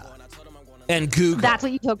Wikipedia and Google. That's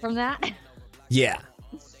what you took from that? Yeah.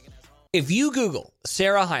 If you Google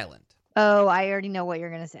Sarah Hyland. Oh, I already know what you're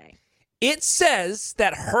going to say. It says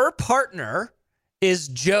that her partner is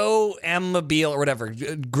Joe Amabile or whatever,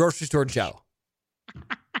 grocery store Joe.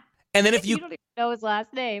 And then if you don't even know his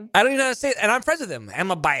last name. I don't even know how to say it. And I'm friends with him.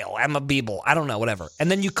 Amabile. I don't know, whatever.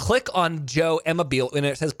 And then you click on Joe Amabile and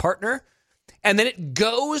it says partner. And then it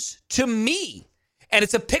goes to me. And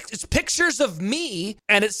it's pictures of me.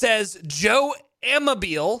 And it says Joe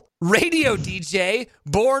Amabile, radio DJ,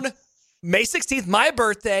 born May 16th, my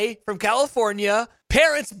birthday, from California.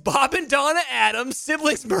 Parents, Bob and Donna Adams.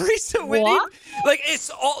 Siblings, Marisa Whitney. What? Like, it's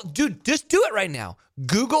all... Dude, just do it right now.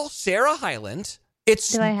 Google Sarah Hyland. Do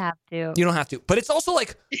I have to? You don't have to. But it's also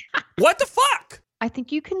like, what the fuck? I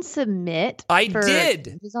think you can submit. I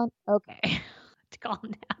did. Okay. Calm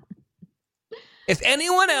down. If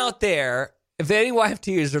anyone out there, if any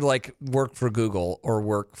YFTers are like work for Google or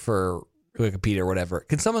work for Wikipedia or whatever,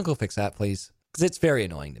 can someone go fix that, please? Because it's very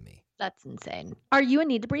annoying to me. That's insane. Are you a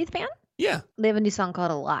Need to Breathe fan? Yeah. They have a new song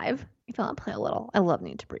called Alive. If you want to play a little. I love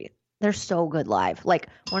Need to Breathe. They're so good live. Like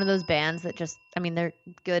one of those bands that just, I mean, they're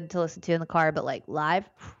good to listen to in the car, but like live.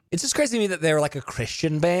 It's just crazy to me that they're like a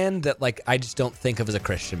Christian band that like I just don't think of as a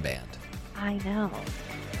Christian band. I know.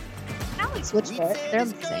 Now we switched it. They're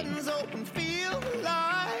the same.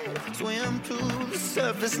 Swim to the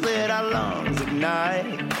surface, let our lungs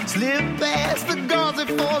ignite. Slip past the guards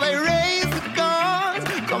before they raise the guns.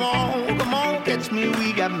 Come on, catch me,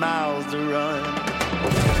 we got miles to run.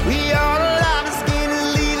 We are alive, the skin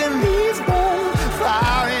is leaving these bones.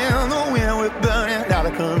 Fire in the wind, we're burning out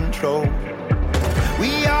of control.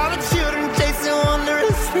 We are the children chasing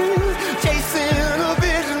wondrous things, chasing a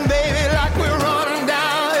vision, baby, like we're running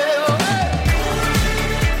downhill.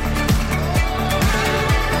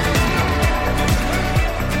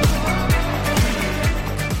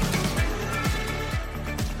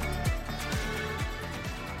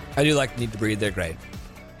 I do like Need to Breathe. They're great.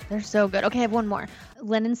 They're so good. Okay, I have one more.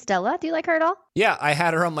 Lennon Stella. Do you like her at all? Yeah, I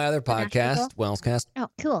had her on my other podcast, Wellscast. Oh,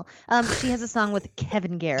 cool. She has a song with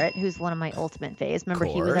Kevin Garrett, who's one of my ultimate faves. Remember,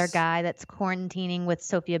 he was our guy that's quarantining with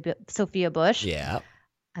Sophia Bush. Yeah.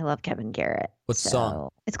 I love Kevin Garrett. What's the song?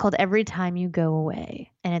 It's called Every Time You Go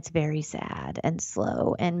Away, and it's very sad and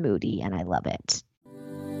slow and moody, and I love it.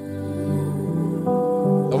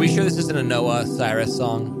 Are we sure this isn't a Noah Cyrus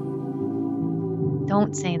song?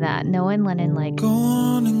 Don't say that. Noah and Lennon like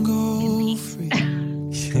Gone and go free.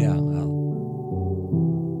 Yeah, well.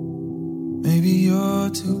 Maybe you're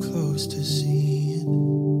too close to see it.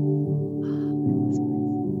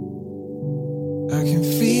 I can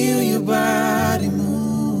feel your body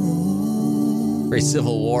move. Very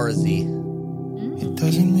Civil War-y. It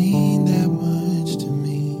doesn't mean that much to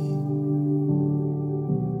me.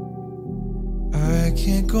 I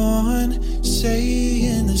can't go on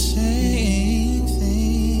saying the same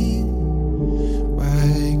thing.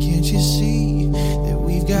 Why can't you see that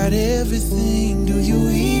we've got everything? Do you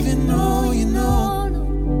even know you know?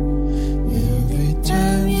 Every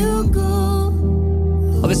time you go,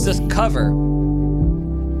 Oh, this is a cover.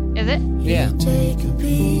 Is it? Yeah. take a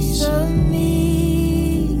piece of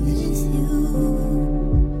me with you.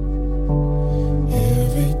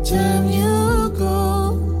 Every time you go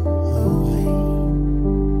away,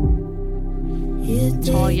 you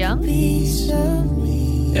take Paul Young? a piece of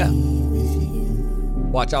me. Yeah.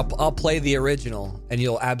 Watch, I'll play the original, and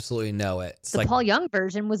you'll absolutely know it. It's The like, Paul Young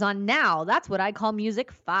version was on Now. That's what I call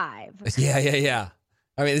Music 5. yeah.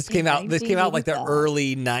 I mean, this came out like the 1985.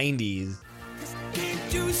 early 90s.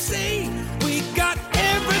 Can't you see we got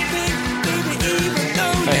everything, baby, even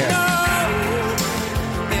though Right here.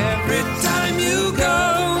 every time you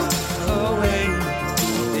go away,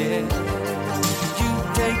 yeah, you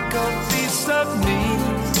take a piece of me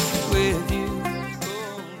with you.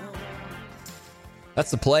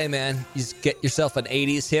 That's the play, man. You just get yourself an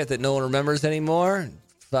 80s hit that no one remembers anymore.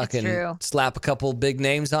 fucking true. slap a couple big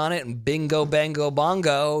names on it and bingo, bango,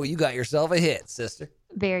 bongo. You got yourself a hit, sister.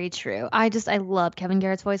 Very true. I love Kevin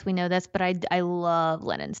Garrett's voice. We know this, but I love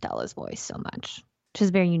Lennon Stella's voice so much. She's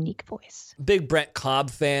a very unique voice. Big Brent Cobb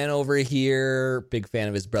fan over here. Big fan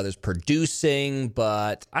of his brother's producing,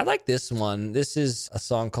 but I like this one. This is a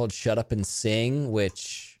song called Shut Up and Sing,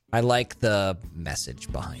 which I like the message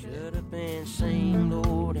behind it. Shut up and sing,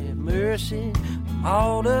 Lord have mercy.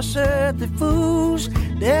 All the earthly fools,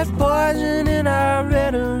 there's poison in our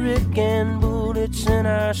rhetoric and bullets in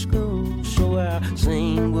our schools. So I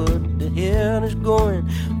sing, what the hell is going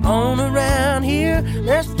on around here?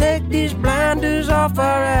 Let's take these blinders off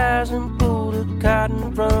our eyes and pull the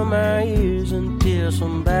cotton from our ears until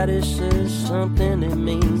somebody says something that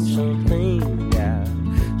means something. Yeah,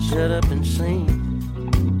 shut up and sing.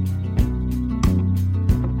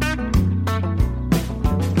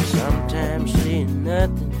 Sometimes saying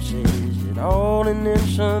nothing says it all and then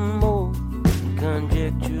some more.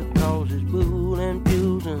 Conjecture causes bull and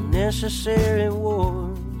fuels unnecessary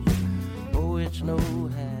wars. Oh, it's no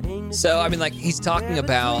hiding. So, I mean, like, he's talking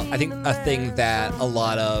about, I think, a thing that a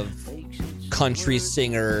lot of country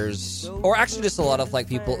singers, or actually just a lot of, like,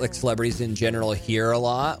 people, like, celebrities in general hear a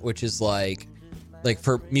lot, which is, like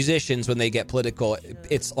for musicians, when they get political,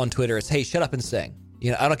 it's on Twitter, it's, hey, shut up and sing.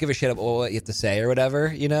 You know, I don't give a shit about what you have to say or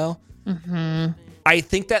whatever, you know? Mm-hmm. I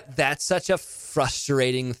think that that's such a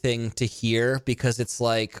frustrating thing to hear because it's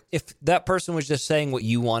like, if that person was just saying what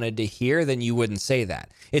you wanted to hear, then you wouldn't say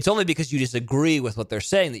that. It's only because you disagree with what they're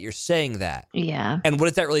saying that you're saying that. Yeah. And what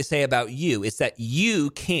does that really say about you? It's that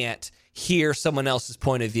you can't hear someone else's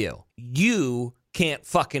point of view. You can't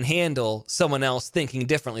fucking handle someone else thinking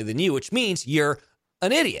differently than you, which means you're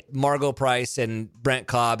an idiot. Margot Price and Brent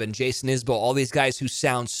Cobb and Jason Isbell, all these guys who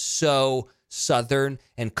sound so Southern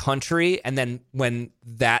and country, and then when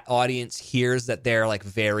that audience hears that they're like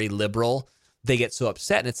very liberal, they get so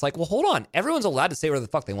upset. And it's like, well, hold on. Everyone's allowed to say whatever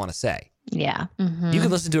the fuck they want to say. Yeah. Mm-hmm. You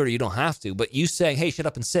can listen to it or you don't have to, but you saying, hey, shut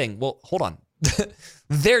up and sing. Well, hold on.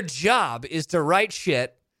 Their job is to write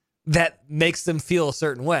shit that makes them feel a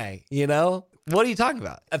certain way, you know? What are you talking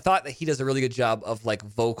about? I thought that he does a really good job of like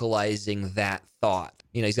vocalizing that thought.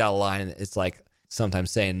 You know, he's got a line and it's like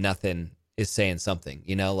sometimes saying nothing is saying something,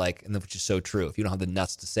 you know, like, and which is so true. If you don't have the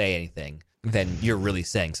nuts to say anything, then you're really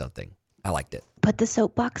saying something. I liked it. Put the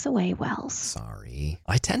soapbox away, Wells. Sorry.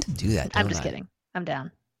 I tend to do that. I'm just kidding. I'm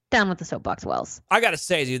down. Down with the soapbox, Wells. I got to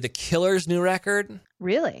say, dude, the Killers' new record.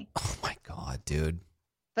 Really? Oh my God, dude.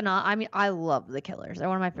 I mean, I love the Killers. They're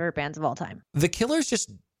one of my favorite bands of all time. The Killers just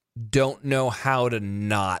don't know how to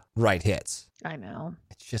not write hits. I know.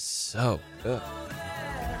 It's just so good.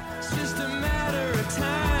 It's just a matter of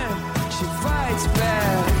time. She fights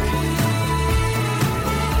back.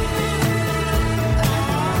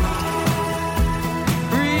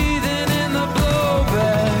 Breathing in the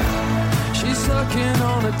blowback. She's sucking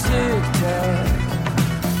on a tic-tac.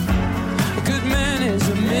 A good man is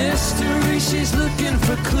a mystery. She's looking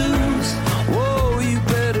for clues. Whoa, you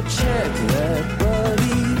better check that,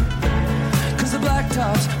 buddy. 'Cause the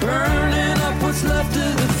blacktop's burning up what's left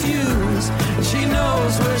of the fuse. And she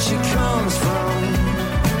knows where she comes from.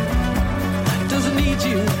 Doesn't need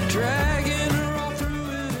you dragging her all through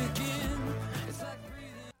it again. It's like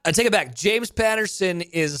I take it back. James Patterson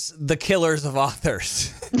is the Killers of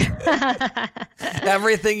authors.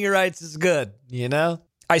 Everything he writes is good, you know?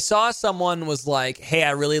 I saw someone was like, hey,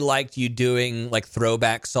 I really liked you doing like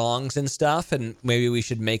throwback songs and stuff, and maybe we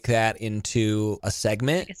should make that into a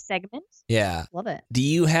segment. Like a segment? Yeah. Love it. Do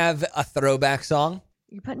you have a throwback song?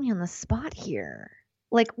 You're putting me on the spot here.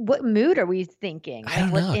 Like, what mood are we thinking? I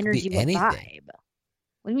don't Like, know. what It could be energy, what anything. vibe?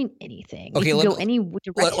 What do you mean anything? Okay, you can let- go any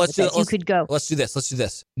direction let's with do this. You could go. Let's do this. Let's do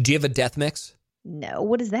this. Do you have a death mix? No,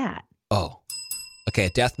 what is that? Oh. Okay, a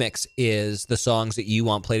death mix is the songs that you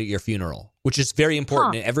want played at your funeral, which is very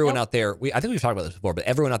important. Huh. And everyone Nope. out there, I think we've talked about this before, but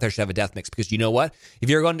everyone out there should have a death mix because you know what? If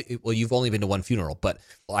you're going to, well, you've only been to one funeral, but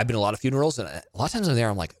I've been to a lot of funerals, and a lot of times I'm there,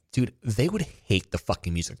 I'm like, dude, they would hate the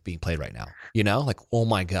fucking music being played right now. You know? Like, oh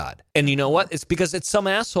my God. And you know what? It's because it's some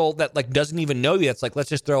asshole that like doesn't even know you. It's like, let's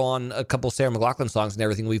just throw on a couple Sarah McLachlan songs and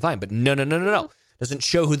everything will be fine. But no. Doesn't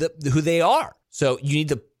show who they are. So you need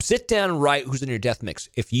to sit down and write who's in your death mix.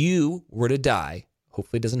 If you were to die,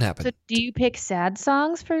 hopefully it doesn't happen. So, do you pick sad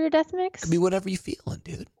songs for your death mix? Could be whatever you feeling,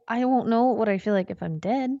 dude. I won't know what I feel like if I'm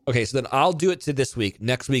dead. Okay, so then I'll do it to this week.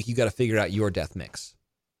 Next week, you got to figure out your death mix.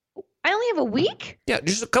 I only have a week? Yeah,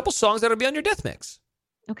 just a couple songs that'll be on your death mix.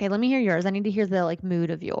 Okay, let me hear yours. I need to hear the like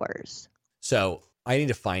mood of yours. So I need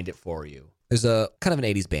to find it for you. There's a kind of an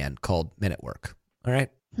 80s band called Men at Work. All right?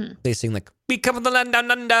 They sing like, "We come from the land down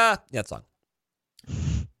under." Yeah, that song.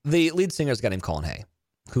 The lead singer's a guy named Colin Hay.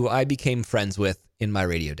 who I became friends with in my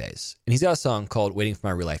radio days. And he's got a song called Waiting for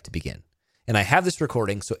My Real Life to Begin. And I have this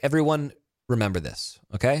recording, so everyone remember this,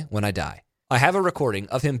 okay? When I die. I have a recording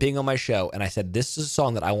of him being on my show, and I said, this is a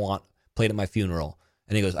song that I want played at my funeral.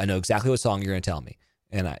 And he goes, I know exactly what song you're going to tell me.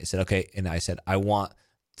 And I said, okay. And I said, I want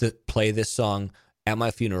to play this song at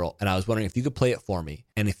my funeral. And I was wondering if you could play it for me.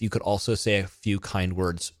 And if you could also say a few kind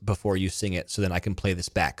words before you sing it, so then I can play this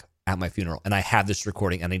back at my funeral. And I have this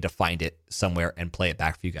recording. I need to find it somewhere and play it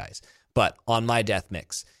back for you guys. But on my death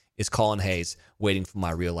mix is Colin Hayes, Waiting for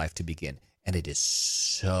My Real Life to Begin. And it is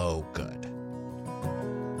so good.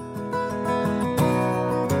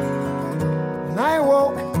 When I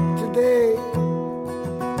woke today,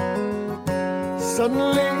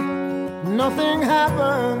 suddenly nothing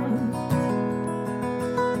happened.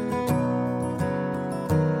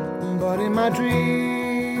 But in my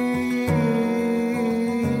dreams,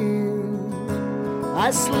 I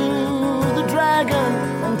slew the dragon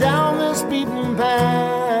and down this beaten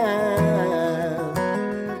path,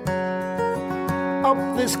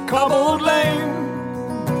 up this cobbled lane,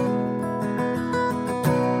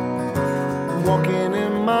 walking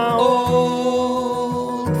in my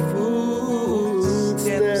old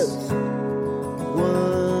footsteps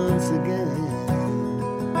once again.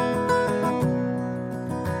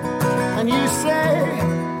 And you say,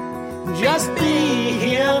 just be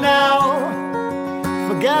here now,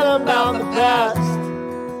 forget about the past,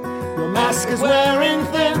 your mask is wearing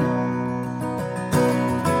thin.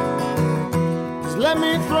 Just let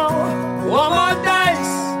me throw one more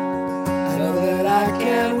dice, I know that I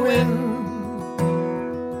can win.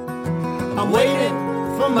 I'm waiting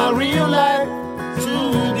for my real life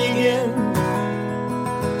to begin.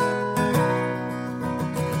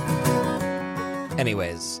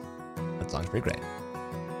 Anyways, that song's pretty great.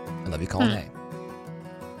 I love you, Colin Hay.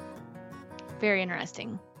 Very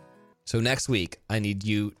interesting. So next week, I need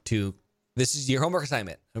you to, this is your homework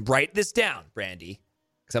assignment. Write this down, Brandy,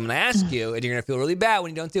 because I'm going to ask you, and you're going to feel really bad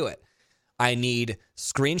when you don't do it. I need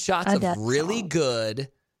screenshots of really good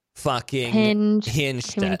fucking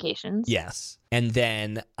Hinge communications. Yes. And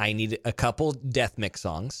then I need a couple death mix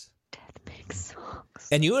songs. Death mix songs.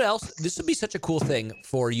 And you know what else? This would be such a cool thing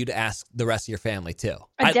for you to ask the rest of your family too.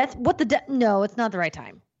 No, it's not the right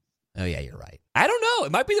time. Oh yeah, you're right. I don't know.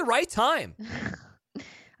 It might be the right time.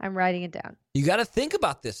 I'm writing it down. You got to think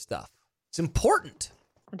about this stuff. It's important.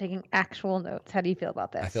 I'm taking actual notes. How do you feel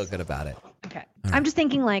about this? I feel good about it. Okay. I'm just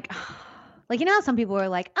thinking like, you know how some people are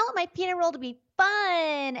like, I want my funeral to be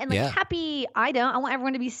fun and happy. I don't. I want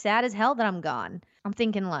everyone to be sad as hell that I'm gone. I'm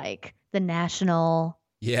thinking like the national.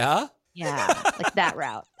 Yeah? Yeah, like that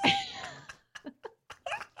route.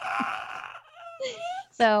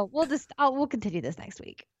 So we'll continue this next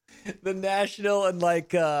week. The national and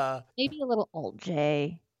like maybe a little old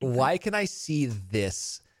Jay. Why can I see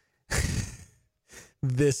this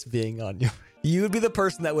this being on you? You would be the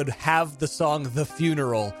person that would have the song The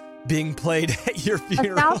Funeral being played at your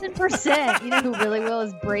funeral. 1,000%. You know who really will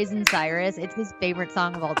is Brazen Cyrus. It's his favorite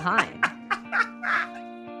song of all time.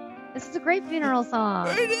 This is a great funeral song.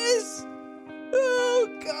 It is. Oh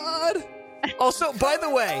God. Also, by the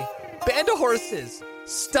way, Band of Horses,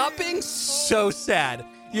 stop being so sad.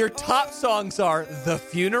 Your top songs are The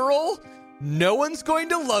Funeral, No One's Going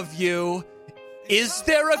to Love You, Is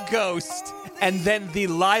There a Ghost, and then the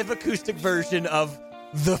live acoustic version of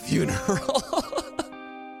The Funeral.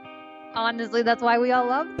 Honestly, that's why we all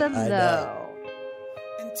love them, though.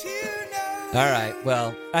 All right,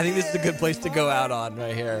 well, I think this is a good place to go out on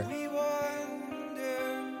right here.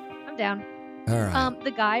 I'm down. All right.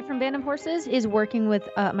 The guy from Band of Horses is working with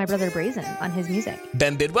my brother Brazen on his music.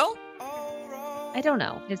 Ben Bidwell? I don't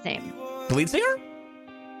know his name. The lead singer?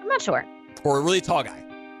 I'm not sure. Or a really tall guy?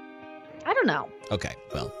 I don't know. Okay,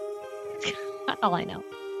 well. That's all I know.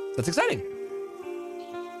 That's exciting.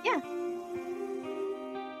 Yeah.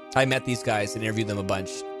 I met these guys and interviewed them a bunch.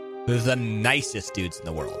 They're the nicest dudes in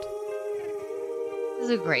the world. This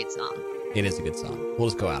is a great song. It is a good song. We'll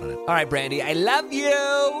just go out on it. All right, Brandy, I love you.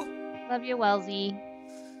 Love you, Wellesley.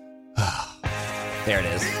 There it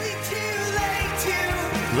is.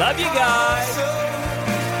 Love you guys. So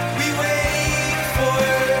we wait for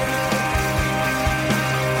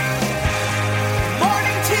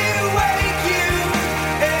morning to wake you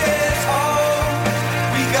is all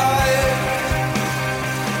we got.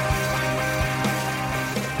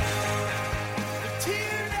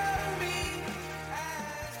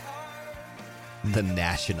 The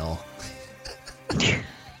National.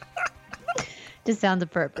 Just sounds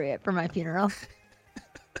appropriate for my funeral.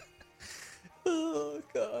 Oh,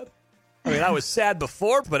 God. I mean, I was sad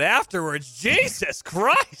before, but afterwards, Jesus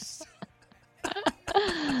Christ.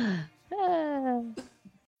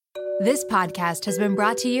 This podcast has been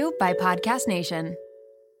brought to you by Podcast Nation.